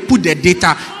when they put the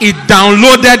data, it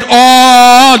downloaded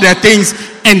all the things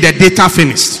and the data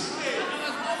finished.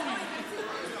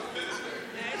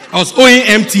 I was owing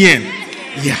MTN.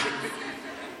 Yeah.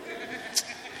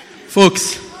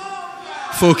 Folks.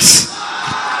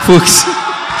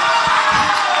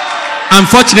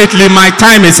 Unfortunately, my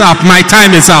time is up.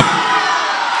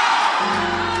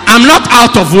 I'm not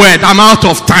out of word. I'm out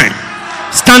of time.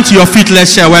 Stand to your feet.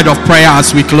 Let's share a word of prayer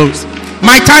as we close.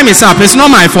 My time is up. It's not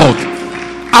my fault.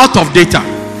 Out of data.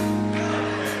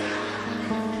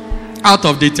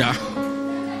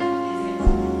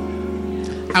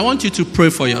 I want you to pray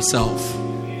for yourself.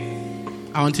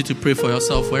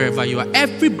 Wherever you are.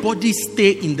 Everybody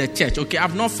stay in the church. Okay,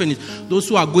 I've not finished. Those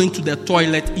who are going to the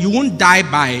toilet, you won't die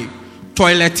by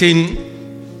toileting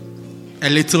a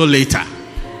little later.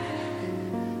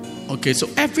 Okay, so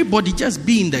everybody just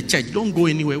be in the church. Don't go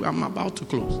anywhere. I'm about to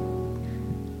close.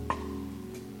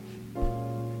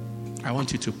 I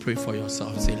want you to pray for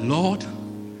yourself. Say, Lord,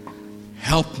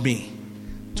 help me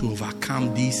to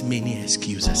overcome these many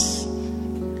excuses.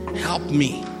 Help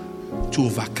me to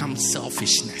overcome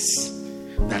selfishness,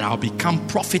 that I'll become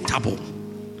profitable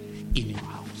in your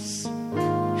house.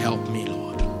 Help me,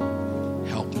 Lord.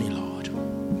 Help me, Lord.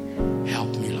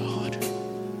 Help me, Lord.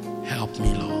 Help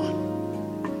me, Lord.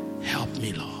 Help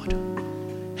me, Lord.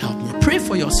 Help me. Pray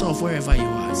for yourself wherever you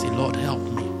are. Say, Lord, help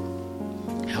me.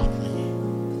 Help me.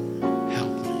 Help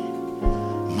me.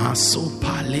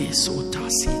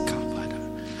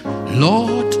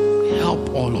 Lord, help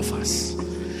all of us.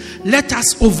 Let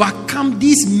us overcome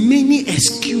these many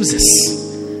excuses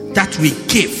that we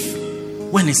give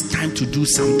when it's time to do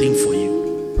something for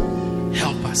you.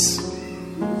 Help us.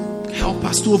 Help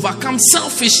us to overcome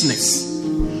selfishness.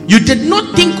 You did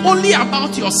not think only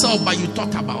about yourself, but you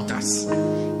thought about us.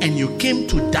 And you came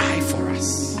to die for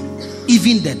us.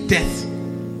 Even the death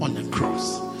on the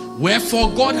cross. Wherefore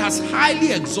God has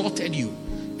highly exalted you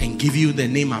and give you the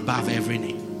name above every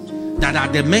name. That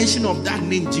at the mention of that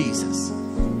name, Jesus,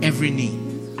 every knee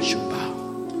should bow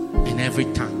and every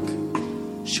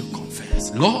tongue should confess.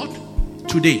 Lord,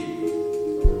 today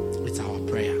it's our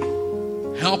prayer.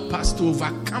 Help us to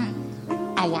overcome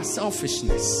our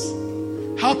selfishness.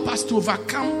 Help us to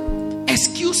overcome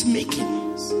excuse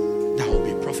makings that will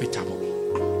be profitable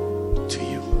to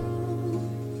you.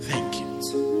 Thank you.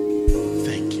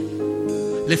 Thank you.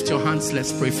 Lift your hands.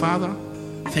 Let's pray. Father,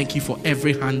 Thank you for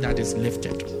every hand that is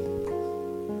lifted.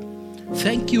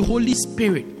 Thank you, Holy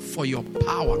Spirit, for your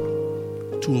power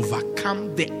to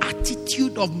overcome the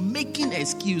attitude of making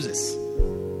excuses.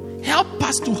 Help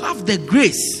us to have the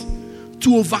grace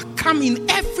to overcome in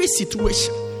every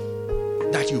situation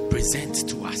that you present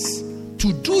to us.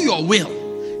 To do your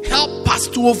will. Help us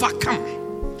to overcome.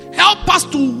 Help us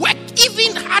to work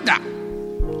even harder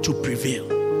to prevail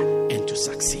and to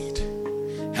succeed.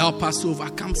 Help us to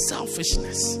overcome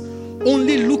selfishness.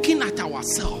 Only looking at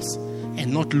ourselves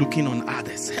and not looking on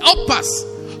others. Help us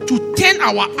to turn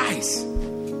our eyes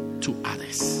to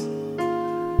others.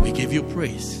 We give you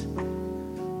praise.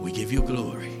 We give you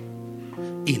glory.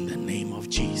 In the name of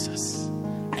Jesus.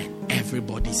 And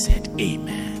everybody said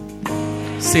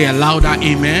amen. Say a louder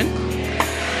amen.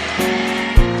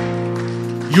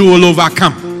 You will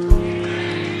overcome.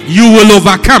 You will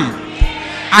overcome.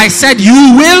 I said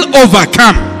you will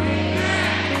overcome.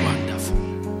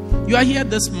 Wonderful. You are here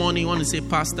this morning. You want to say,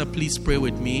 Pastor, please pray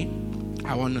with me.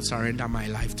 I want to surrender my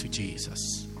life to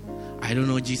Jesus. I don't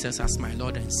know Jesus as my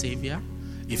Lord and Savior.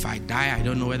 If I die, I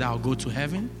don't know whether I'll go to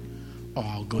heaven or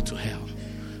I'll go to hell.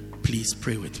 Please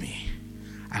pray with me.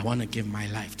 I want to give my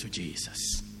life to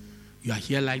Jesus. You are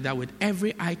here like that with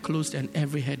every eye closed and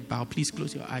every head bowed. Please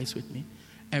close your eyes with me.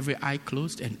 Every eye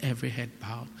closed and every head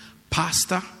bowed.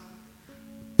 Pastor,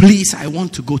 please, I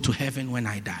want to go to heaven when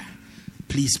I die.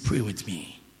 Please pray with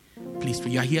me. Please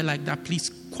pray. You are here like that. Please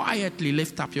quietly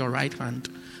lift up your right hand.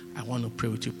 I want to pray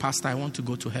with you. Pastor, I want to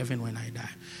go to heaven when I die.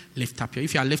 Lift up your...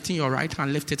 If you are lifting your right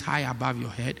hand, lift it high above your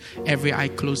head. Every eye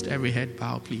closed, every head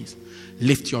bowed, please.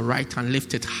 Lift your right hand,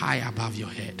 lift it high above your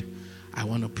head. I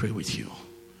want to pray with you.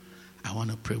 I want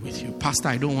to pray with you. Pastor,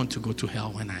 I don't want to go to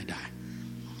hell when I die.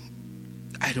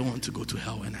 I don't want to go to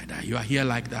hell when I die. You are here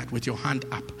like that with your hand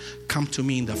up. Come to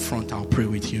me in the front. I'll pray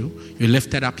with you. You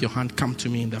lifted up your hand. Come to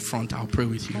me in the front. I'll pray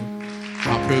with you.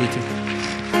 I'll pray with you.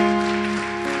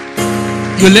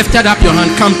 You lifted up your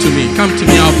hand. Come to me. Come to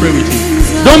me. I'll pray with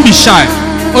you. Don't be shy.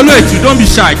 Oloetu, don't be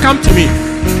shy. Come to me.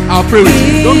 I'll pray with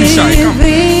you. Don't be shy. Come.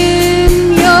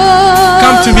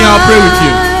 Come to me. I'll pray with you.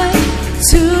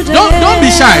 Don't be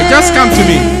shy. Just come to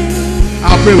me.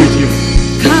 I'll pray with you.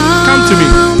 Come to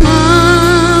me.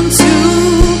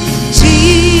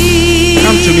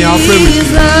 Come to me, I'll pray with you.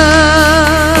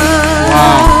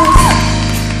 Wow.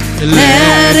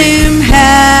 Let him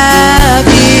have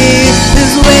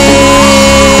his way.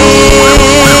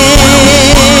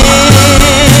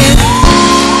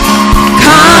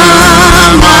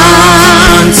 Come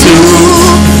on to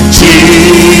Jesus.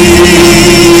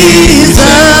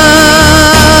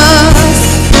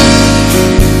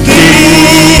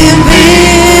 Give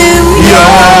him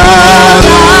your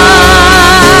life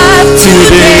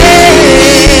today.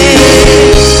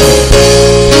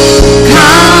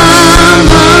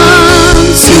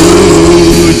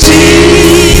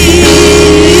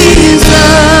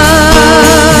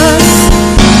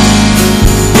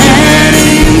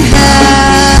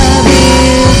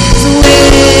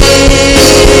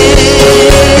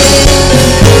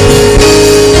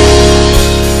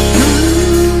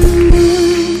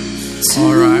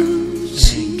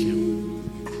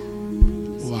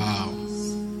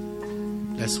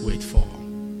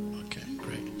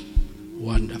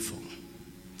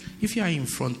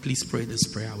 Please pray this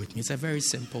prayer with me. It's a very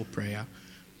simple prayer.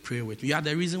 Pray with me. You are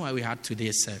the reason why we had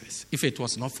today's service. If it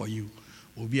was not for you,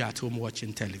 we'll be at home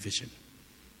watching television.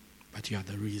 But you are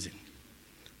the reason.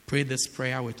 Pray this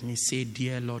prayer with me. Say,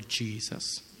 Dear Lord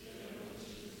Jesus,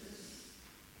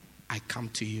 I come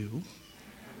to you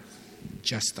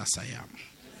just as I am.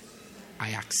 I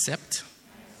accept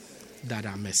that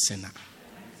I'm a sinner.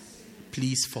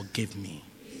 Please forgive me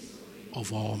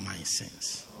of all my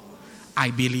sins.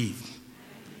 I believe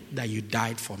that you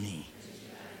died for me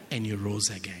and you rose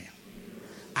again.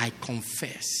 I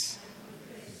confess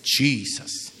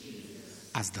Jesus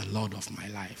as the Lord of my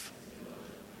life.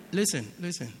 Listen.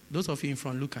 Those of you in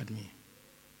front, look at me.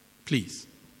 Please.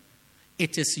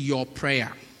 It is your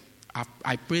prayer.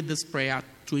 I prayed this prayer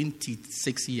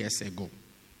 26 years ago.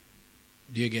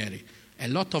 Do you get it? A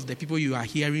lot of the people you are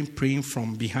hearing praying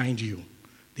from behind you,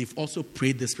 they've also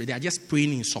prayed this prayer. They are just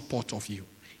praying in support of you.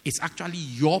 It's actually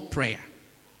your prayer.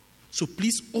 So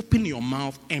please open your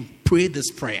mouth and pray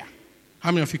this prayer.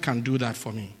 How many of you can do that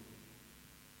for me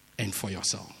and for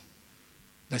yourself?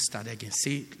 Let's start again.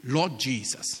 Say, Lord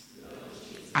Jesus,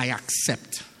 I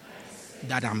accept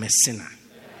that I'm a sinner.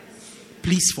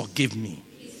 Please forgive me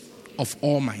of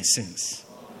all my sins.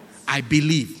 I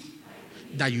believe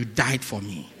that you died for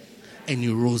me and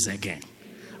you rose again.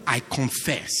 I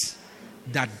confess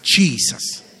that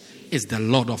Jesus is the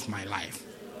Lord of my life.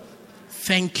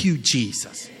 Thank you,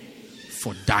 Jesus,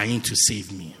 for dying to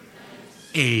save me.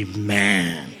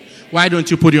 Amen. Why don't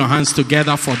you put your hands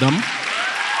together for them?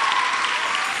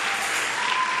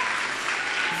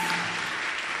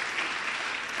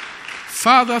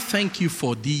 Father, thank you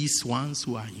for these ones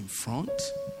who are in front.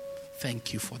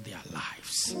 Thank you for their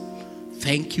lives.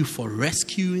 Thank you for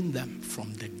rescuing them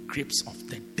from the grips of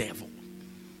the devil.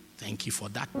 Thank you for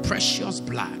that precious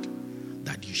blood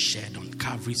that you shed on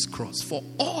Calvary's cross for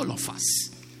all of us,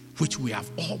 which we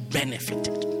have all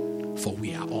benefited, for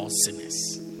we are all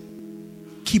sinners.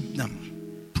 Keep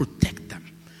them, protect them,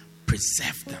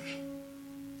 preserve them.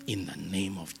 In the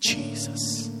name of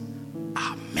Jesus.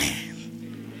 Amen.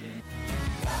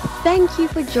 Thank you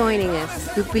for joining us.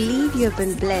 We believe you have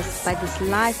been blessed by this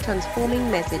life-transforming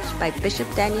message by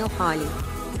Bishop Daniel Harley.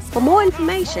 For more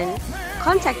information,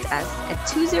 contact us at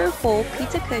 204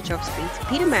 Peter Kirchhoff Street,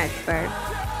 Pietermaritzburg,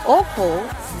 or call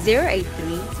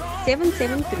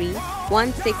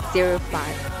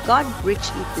 083-773-1605. God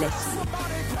richly bless you.